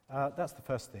 That's the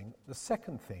first thing. The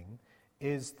second thing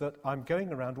is that I'm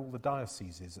going around all the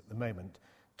dioceses at the moment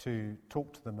to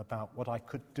talk to them about what I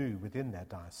could do within their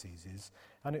dioceses.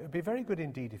 And it would be very good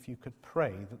indeed if you could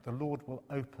pray that the Lord will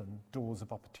open doors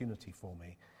of opportunity for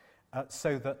me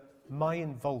so that my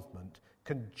involvement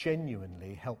can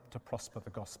genuinely help to prosper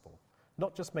the gospel.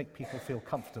 Not just make people feel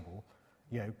comfortable,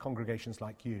 congregations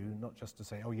like you, not just to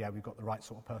say, oh yeah, we've got the right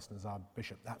sort of person as our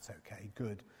bishop, that's okay,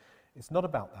 good. It's not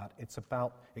about that, it's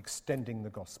about extending the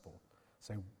gospel.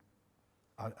 So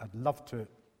I'd love to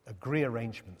agree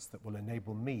arrangements that will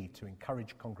enable me to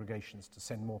encourage congregations to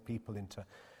send more people into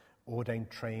ordained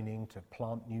training, to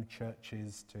plant new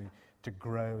churches, to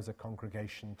grow as a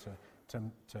congregation,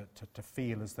 to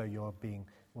feel as though you're being,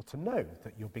 to know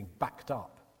that you're being backed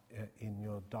up in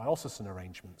your diocesan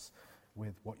arrangements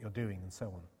with what you're doing and so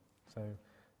on. So,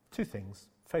 two things,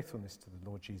 faithfulness to the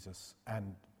Lord Jesus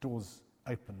and doors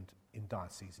opened in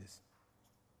dioceses.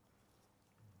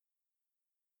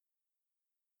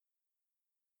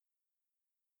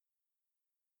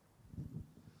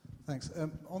 Thanks.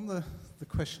 On the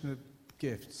question of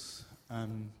gifts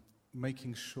and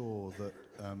making sure that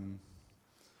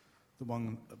that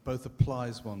one both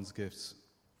applies one's gifts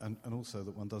and also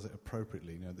that one does it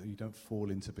appropriately, that you don't fall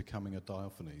into becoming a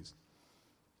Diophanes,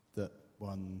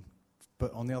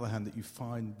 but on the other hand, that you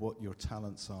find what your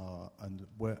talents are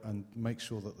and make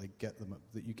sure that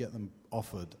you get them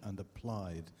offered and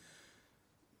applied,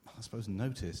 I suppose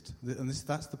noticed. And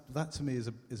that to me is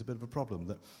a bit of a problem.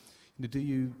 That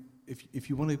if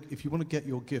you want to get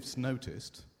your gifts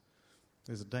noticed,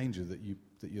 there's a danger that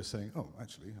you're saying, oh,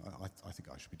 actually, I think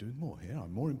I should be doing more here.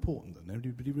 I'm more important than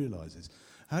everybody realizes.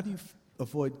 How do you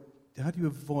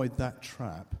avoid that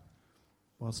trap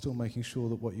while still making sure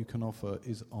that what you can offer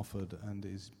is offered and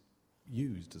is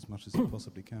used as much as it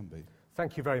possibly can be?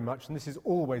 Thank you very much. And this is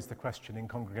always the question in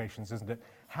congregations, isn't it?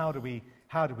 How do we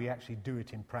actually do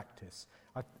it in practice?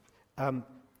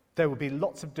 There will be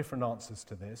lots of different answers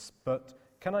to this, but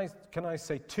can I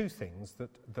say two things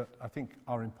that I think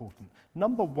are important?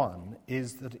 Number one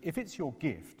is that if it's your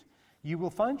gift, you will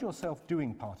find yourself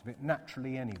doing part of it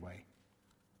naturally anyway.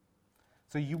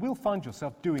 So you will find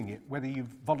yourself doing it whether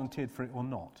you've volunteered for it or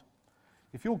not.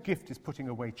 If your gift is putting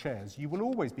away chairs, you will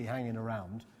always be hanging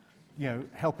around,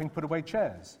 helping put away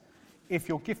chairs. If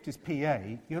your gift is PA,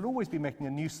 you'll always be making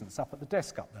a nuisance up at the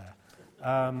desk up there.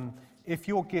 If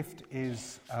your gift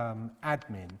is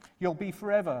admin, you'll be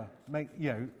forever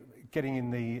getting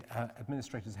in the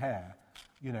administrator's hair,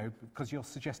 because you're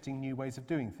suggesting new ways of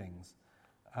doing things.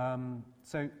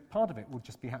 So part of it will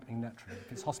just be happening naturally.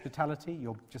 If it's hospitality,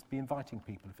 you'll just be inviting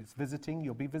people. If it's visiting,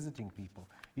 you'll be visiting people.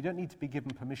 You don't need to be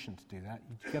given permission to do that.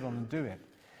 You get on and do it.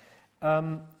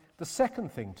 The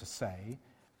second thing to say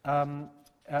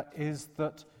is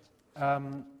that,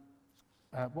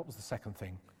 what was the second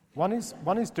thing? One is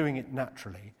doing it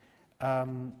naturally.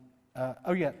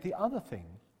 The other thing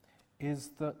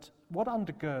is that what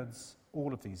undergirds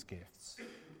all of these gifts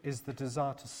is the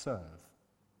desire to serve.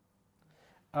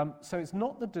 So it's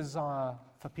not the desire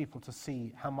for people to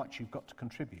see how much you've got to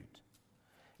contribute.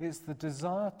 It's the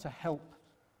desire to help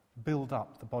build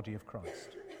up the body of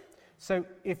Christ. So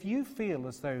if you feel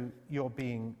as though you're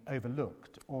being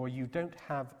overlooked or you don't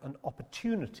have an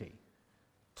opportunity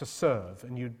to serve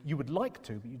and you would like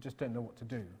to, but you just don't know what to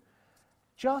do,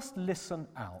 just listen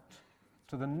out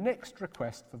to the next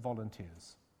request for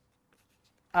volunteers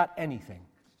at anything.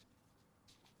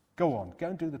 Go on, go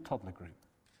and do the toddler group.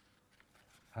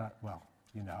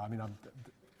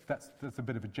 That's a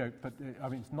bit of a joke, but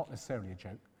it's not necessarily a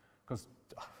joke, because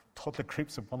toddler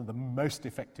groups are one of the most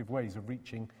effective ways of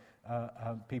reaching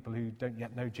people who don't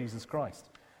yet know Jesus Christ.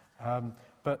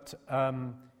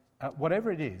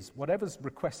 Whatever it is, whatever's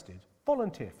requested,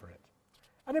 volunteer for it.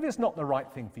 And if it's not the right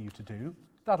thing for you to do,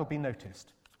 that'll be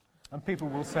noticed. And people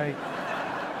will say,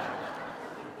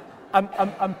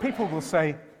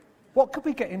 what could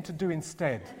we get him to do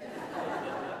instead?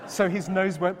 So his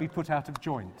nose won't be put out of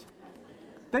joint.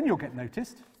 Then you'll get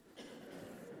noticed.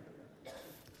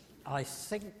 I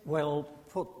think we'll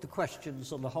put the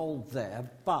questions on the hold there,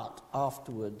 but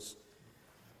afterwards,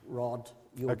 Rod,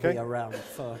 you'll be around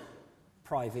for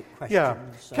private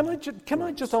questions. Yeah. Can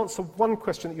I just answer one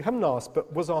question that you haven't asked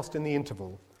but was asked in the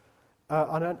interval?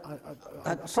 I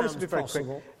promise to be very quick.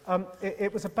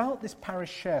 It was about this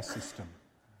parish share system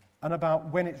and about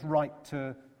when it's right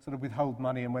to sort of withhold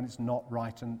money and when it's not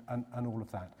right and all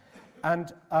of that.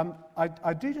 And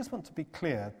I do just want to be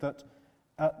clear that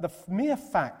the mere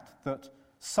fact that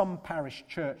some parish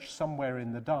church somewhere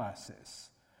in the diocese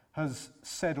has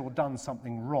said or done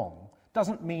something wrong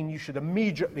doesn't mean you should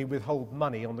immediately withhold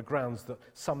money on the grounds that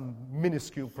some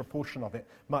minuscule proportion of it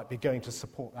might be going to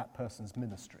support that person's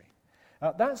ministry.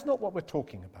 That's not what we're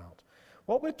talking about.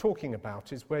 What we're talking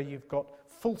about is where you've got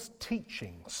false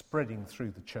teaching spreading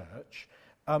through the church,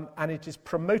 and it is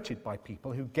promoted by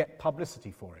people who get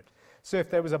publicity for it. So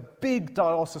if there was a big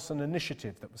diocesan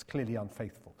initiative that was clearly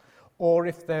unfaithful, or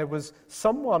if there was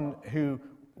someone who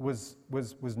was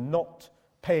not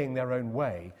paying their own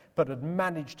way, but had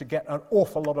managed to get an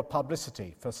awful lot of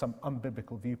publicity for some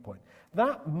unbiblical viewpoint,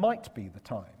 that might be the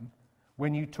time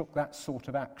when you took that sort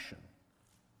of action.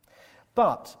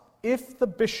 But if the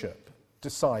bishop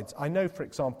decides, I know, for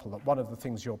example, that one of the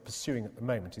things you're pursuing at the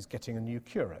moment is getting a new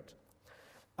curate,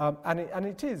 and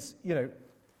it is,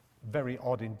 very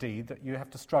odd indeed that you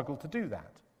have to struggle to do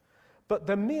that. But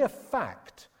the mere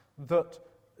fact that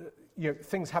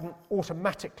things haven't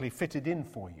automatically fitted in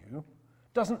for you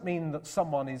doesn't mean that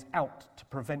someone is out to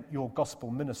prevent your gospel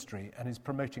ministry and is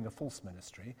promoting a false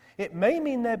ministry. It may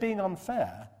mean they're being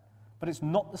unfair, but it's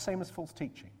not the same as false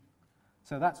teaching.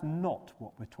 So that's not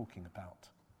what we're talking about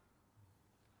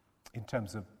in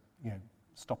terms of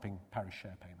stopping parish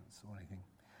share payments or anything.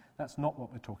 That's not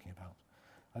what we're talking about.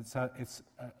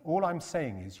 All I'm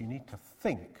saying is you need to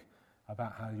think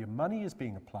about how your money is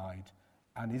being applied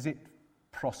and is it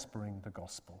prospering the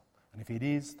gospel. And if it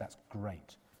is, that's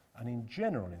great. And in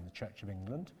general in the Church of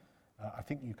England, I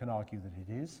think you can argue that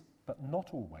it is, but not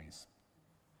always.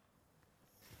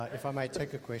 If I may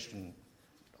take a question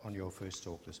on your first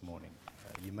talk this morning.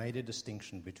 You made a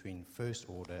distinction between first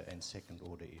order and second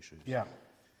order issues. Yeah.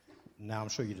 Now, I'm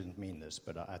sure you didn't mean this,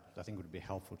 but I think it would be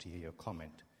helpful to hear your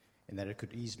comment in that it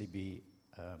could easily be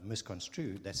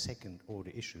misconstrued that second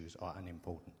order issues are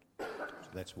unimportant. So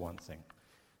that's one thing.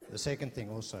 The second thing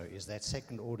also is that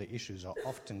second order issues are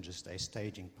often just a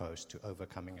staging post to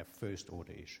overcoming a first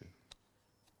order issue.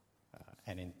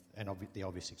 The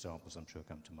obvious examples I'm sure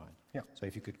come to mind. Yeah. So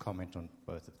if you could comment on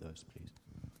both of those, please.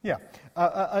 Yeah,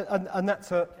 and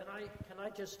that's a... Can I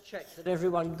just check that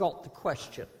everyone got the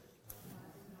question?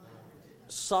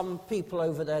 Some people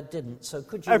over there didn't, so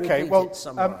could you repeat it,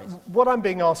 summarise? What I'm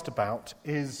being asked about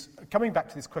is, coming back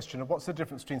to this question of what's the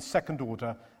difference between second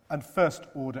order and first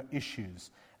order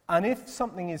issues. And if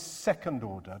something is second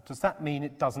order, does that mean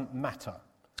it doesn't matter?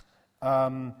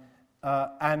 And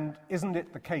isn't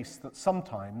it the case that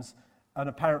sometimes an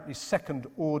apparently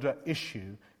second-order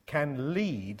issue can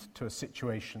lead to a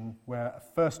situation where a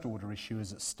first-order issue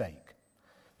is at stake?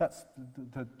 That's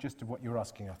the gist of what you're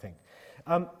asking, I think.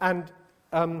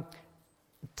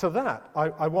 To that,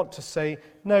 I want to say,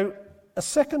 no, a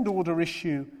second-order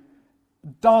issue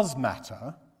does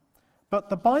matter, but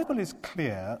the Bible is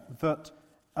clear that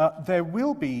there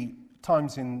will be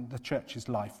times in the church's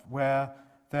life where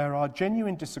there are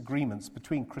genuine disagreements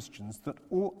between Christians that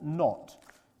ought not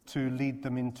to lead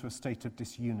them into a state of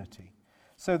disunity.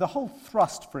 So the whole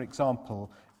thrust, for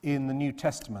example, in the New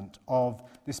Testament of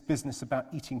this business about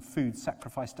eating food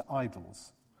sacrificed to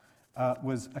idols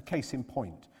was a case in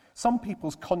point. Some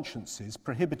people's consciences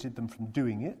prohibited them from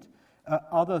doing it.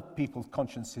 Other people's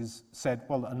consciences said,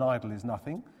 well, an idol is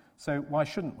nothing, so why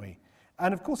shouldn't we?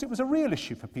 And of course it was a real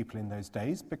issue for people in those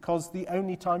days, because the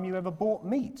only time you ever bought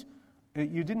meat,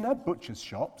 you didn't have butcher's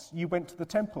shops, you went to the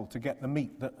temple to get the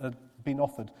meat that had been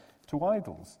offered to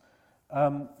idols.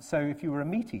 So if you were a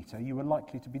meat eater, you were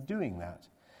likely to be doing that.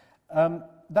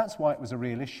 That's why it was a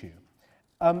real issue.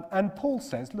 And Paul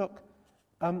says, look,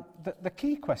 the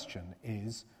key question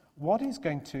is, what is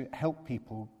going to help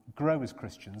people grow as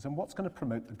Christians, and what's going to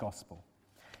promote the gospel?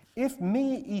 If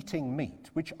me eating meat,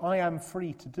 which I am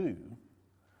free to do,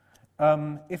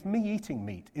 if me eating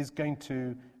meat is going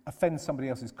to offend somebody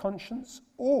else's conscience,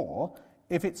 or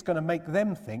if it's going to make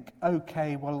them think,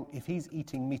 okay, well, if he's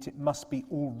eating meat, it must be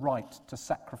all right to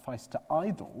sacrifice to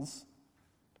idols,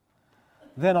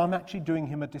 then I'm actually doing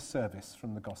him a disservice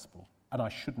from the gospel, and I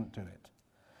shouldn't do it.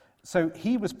 So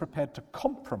he was prepared to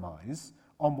compromise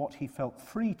on what he felt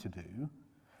free to do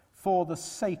for the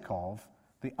sake of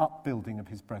the upbuilding of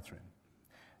his brethren.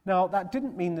 Now, that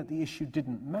didn't mean that the issue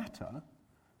didn't matter.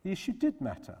 The issue did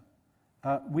matter.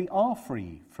 We are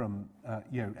free from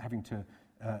having to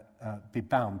be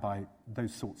bound by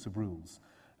those sorts of rules.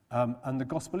 And the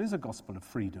gospel is a gospel of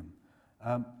freedom.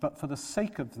 But for the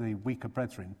sake of the weaker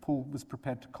brethren, Paul was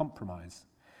prepared to compromise.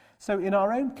 So in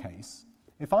our own case,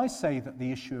 if I say that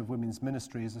the issue of women's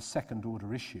ministry is a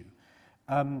second-order issue,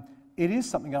 it is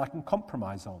something I can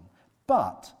compromise on.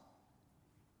 But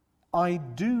I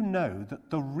do know that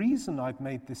the reason I've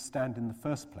made this stand in the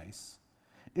first place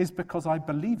is because I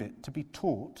believe it to be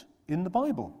taught in the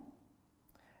Bible.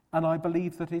 And I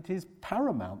believe that it is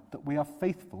paramount that we are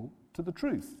faithful to the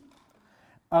truth.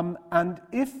 And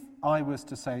if I was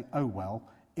to say, oh, well,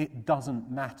 it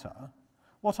doesn't matter,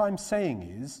 what I'm saying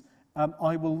is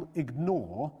I will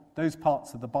ignore those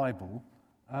parts of the Bible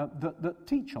that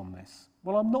teach on this.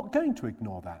 Well, I'm not going to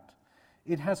ignore that.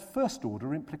 It has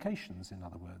first-order implications, in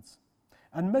other words.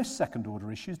 And most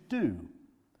second-order issues do.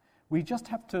 We just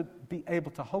have to be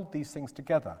able to hold these things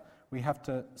together. We have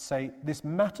to say, this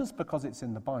matters because it's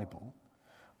in the Bible,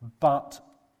 but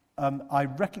I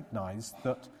recognize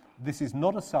that this is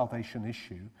not a salvation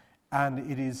issue,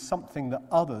 and it is something that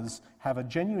others have a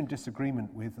genuine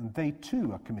disagreement with, and they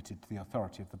too are committed to the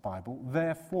authority of the Bible.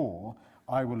 Therefore,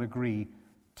 I will agree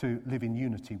to live in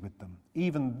unity with them,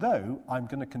 even though I'm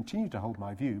going to continue to hold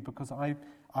my view, because I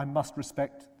must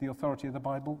respect the authority of the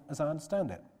Bible as I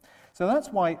understand it. So that's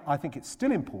why I think it's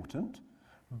still important,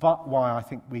 but why I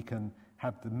think we can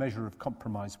have the measure of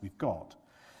compromise we've got.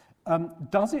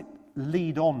 Does it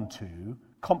lead on to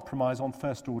compromise on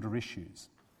first-order issues?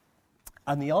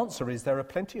 And the answer is there are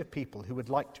plenty of people who would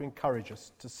like to encourage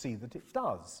us to see that it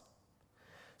does.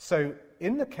 So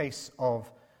in the case of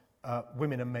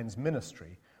women and men's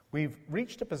ministry, we've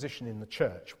reached a position in the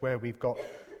church where we've got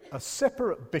a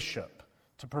separate bishop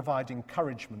to provide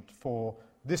encouragement for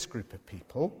this group of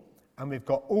people, and we've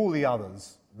got all the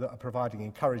others that are providing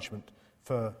encouragement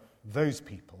for those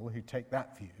people who take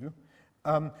that view.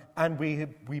 And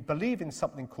we believe in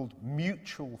something called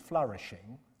mutual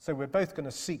flourishing, so we're both going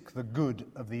to seek the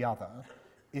good of the other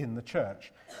in the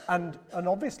church. And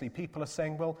obviously people are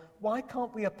saying, well, why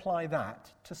can't we apply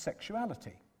that to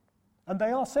sexuality? And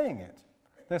they are saying it.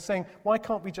 They're saying, why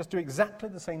can't we just do exactly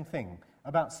the same thing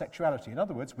about sexuality? In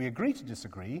other words, we agree to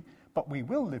disagree, but we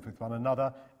will live with one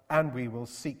another and we will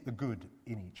seek the good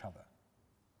in each other.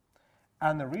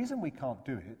 And the reason we can't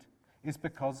do it is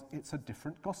because it's a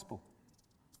different gospel.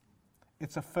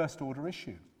 It's a first-order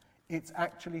issue. It's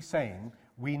actually saying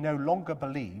we no longer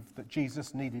believe that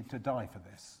Jesus needed to die for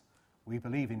this. We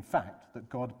believe, in fact, that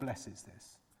God blesses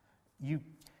this.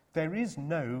 There is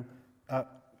no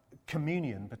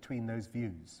communion between those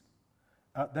views.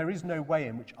 There is no way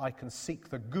in which I can seek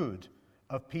the good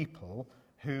of people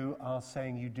who are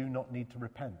saying you do not need to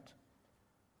repent.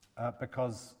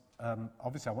 Because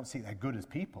obviously I want to seek their good as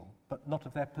people, but not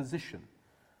of their position,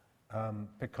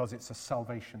 because it's a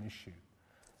salvation issue.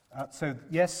 So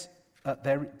yes,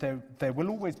 there will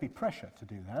always be pressure to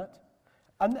do that.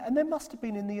 And there must have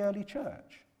been in the early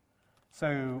church.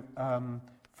 So,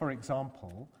 for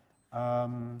example,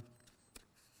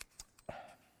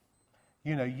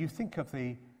 you think of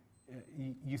the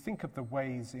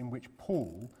ways in which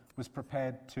Paul was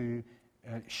prepared to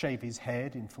shave his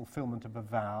head in fulfillment of a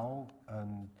vow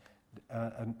and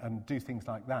do things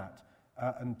like that,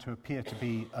 and to appear to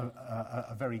be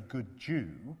a very good Jew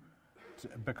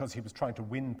because he was trying to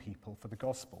win people for the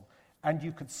gospel. And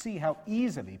you could see how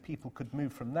easily people could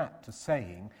move from that to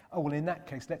saying, oh, well, in that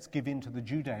case, let's give in to the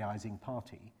Judaizing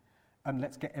party and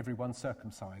let's get everyone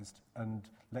circumcised and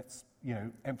let's,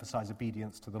 emphasize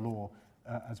obedience to the law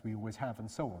as we always have and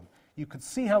so on. You could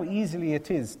see how easily it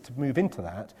is to move into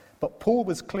that, but Paul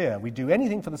was clear, we do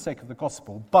anything for the sake of the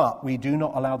gospel, but we do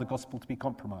not allow the gospel to be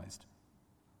compromised.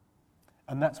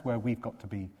 And that's where we've got to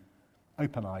be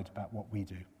open-eyed about what we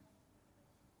do.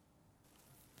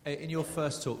 In your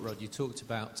first talk, Rod, you talked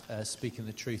about speaking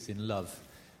the truth in love,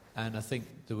 and I think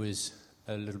there was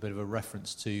a little bit of a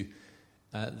reference to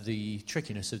the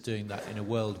trickiness of doing that in a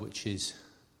world which is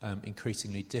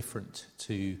increasingly different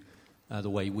to the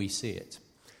way we see it.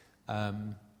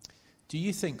 Do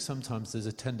you think sometimes there's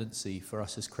a tendency for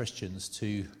us as Christians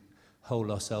to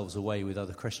hold ourselves away with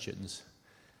other Christians?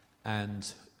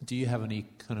 And do you have any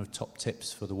kind of top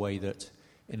tips for the way that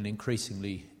in an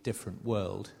increasingly different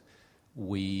world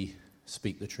we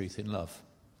speak the truth in love?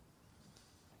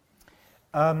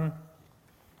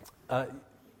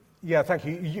 Yeah, thank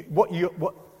you.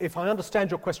 If I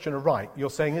understand your question right, you're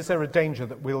saying, is there a danger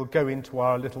that we'll go into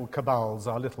our little cabals,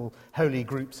 our little holy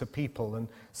groups of people and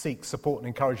seek support and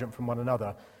encouragement from one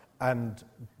another and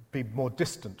be more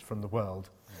distant from the world?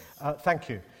 Thank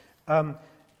you.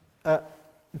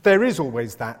 There is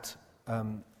always that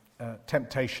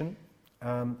temptation.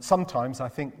 Sometimes I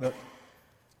think that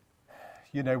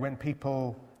when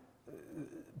people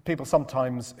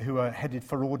sometimes who are headed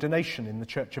for ordination in the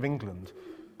Church of England,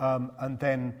 and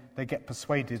then they get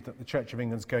persuaded that the Church of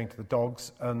England's going to the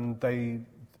dogs, and they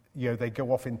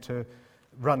go off into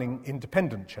running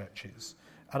independent churches.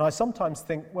 And I sometimes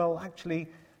think, well, actually,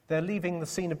 they're leaving the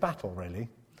scene of battle, really.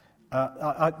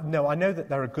 I know that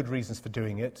there are good reasons for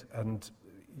doing it, and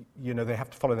they have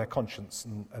to follow their conscience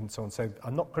and so on. So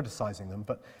I'm not criticising them,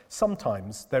 but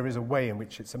sometimes there is a way in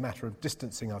which it's a matter of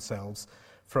distancing ourselves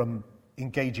from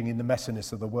engaging in the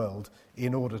messiness of the world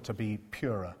in order to be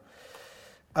purer.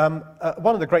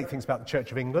 One of the great things about the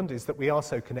Church of England is that we are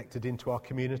so connected into our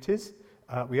communities.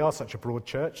 We are such a broad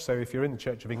church, so if you're in the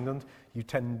Church of England, you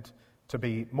tend to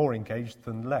be more engaged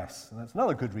than less. And that's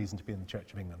another good reason to be in the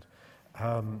Church of England.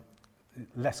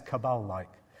 Less cabal-like.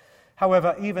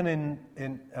 However, even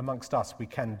in amongst us, we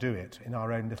can do it in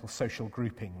our own little social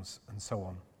groupings and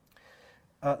so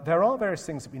on. There are various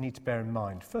things that we need to bear in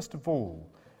mind. First of all,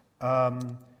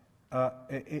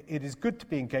 it is good to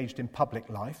be engaged in public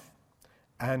life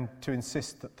and to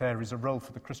insist that there is a role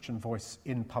for the Christian voice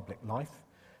in public life.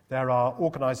 There are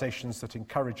organisations that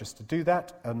encourage us to do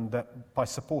that, and that by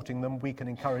supporting them, we can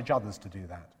encourage others to do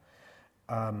that.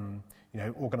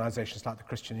 Organisations like the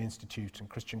Christian Institute and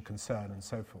Christian Concern and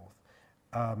so forth.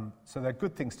 So they're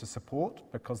good things to support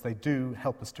because they do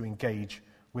help us to engage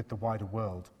with the wider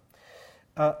world.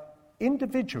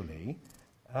 Individually,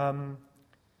 I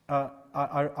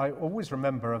always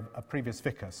remember a previous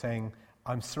vicar saying,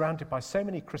 I'm surrounded by so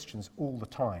many Christians all the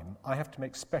time, I have to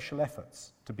make special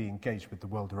efforts to be engaged with the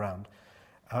world around,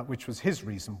 which was his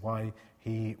reason why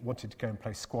he wanted to go and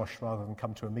play squash rather than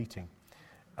come to a meeting.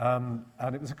 And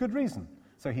it was a good reason.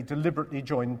 So he deliberately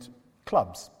joined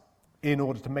clubs in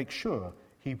order to make sure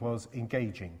he was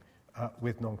engaging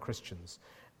with non-Christians.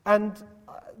 And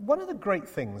one of the great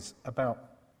things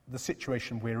about the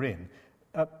situation we're in,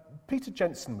 Peter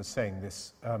Jensen was saying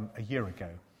this a year ago.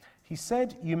 He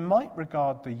said, you might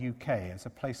regard the UK as a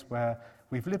place where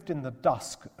we've lived in the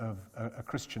dusk of a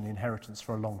Christian inheritance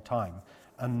for a long time,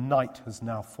 and night has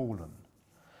now fallen.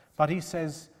 But he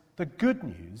says, the good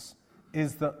news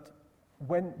is that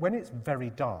when it's very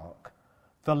dark,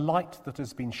 the light that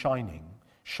has been shining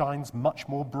shines much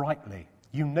more brightly.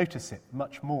 You notice it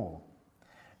much more.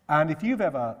 And if you've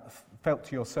ever felt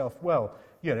to yourself, well,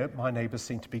 my neighbours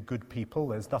seem to be good people,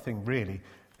 there's nothing really,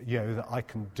 that I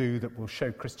can do that will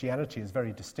show Christianity is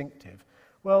very distinctive.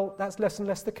 Well, that's less and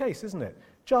less the case, isn't it?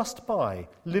 Just by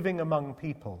living among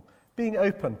people, being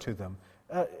open to them,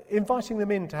 inviting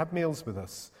them in to have meals with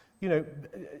us,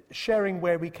 sharing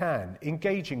where we can,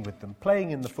 engaging with them, playing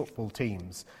in the football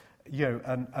teams,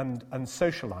 and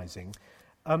socialising,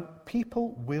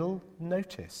 people will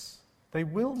notice. They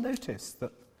will notice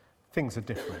that things are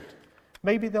different.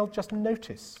 Maybe they'll just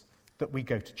notice that we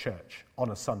go to church on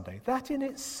a Sunday. That in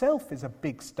itself is a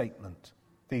big statement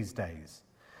these days.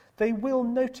 They will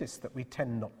notice that we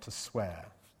tend not to swear.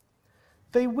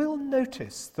 They will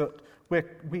notice that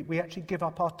we actually give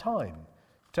up our time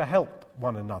to help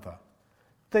one another.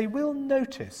 They will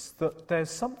notice that there's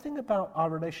something about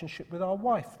our relationship with our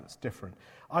wife that's different.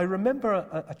 I remember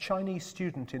a Chinese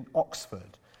student in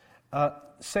Oxford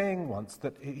saying once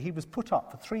that he was put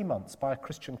up for 3 months by a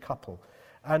Christian couple,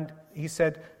 and he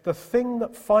said, the thing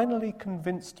that finally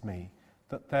convinced me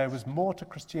that there was more to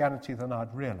Christianity than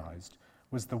I'd realised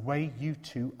was the way you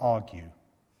two argue.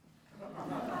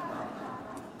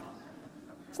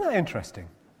 Isn't that interesting?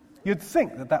 You'd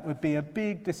think that that would be a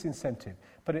big disincentive,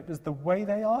 but it was the way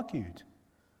they argued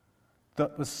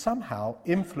that was somehow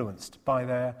influenced by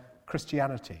their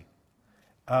Christianity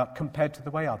compared to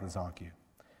the way others argue.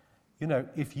 You know,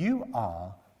 if you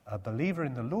are a believer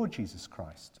in the Lord Jesus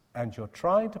Christ and you're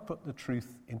trying to put the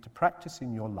truth into practice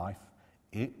in your life,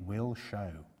 it will show.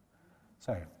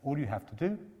 So all you have to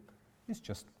do is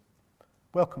just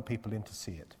welcome people in to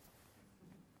see it.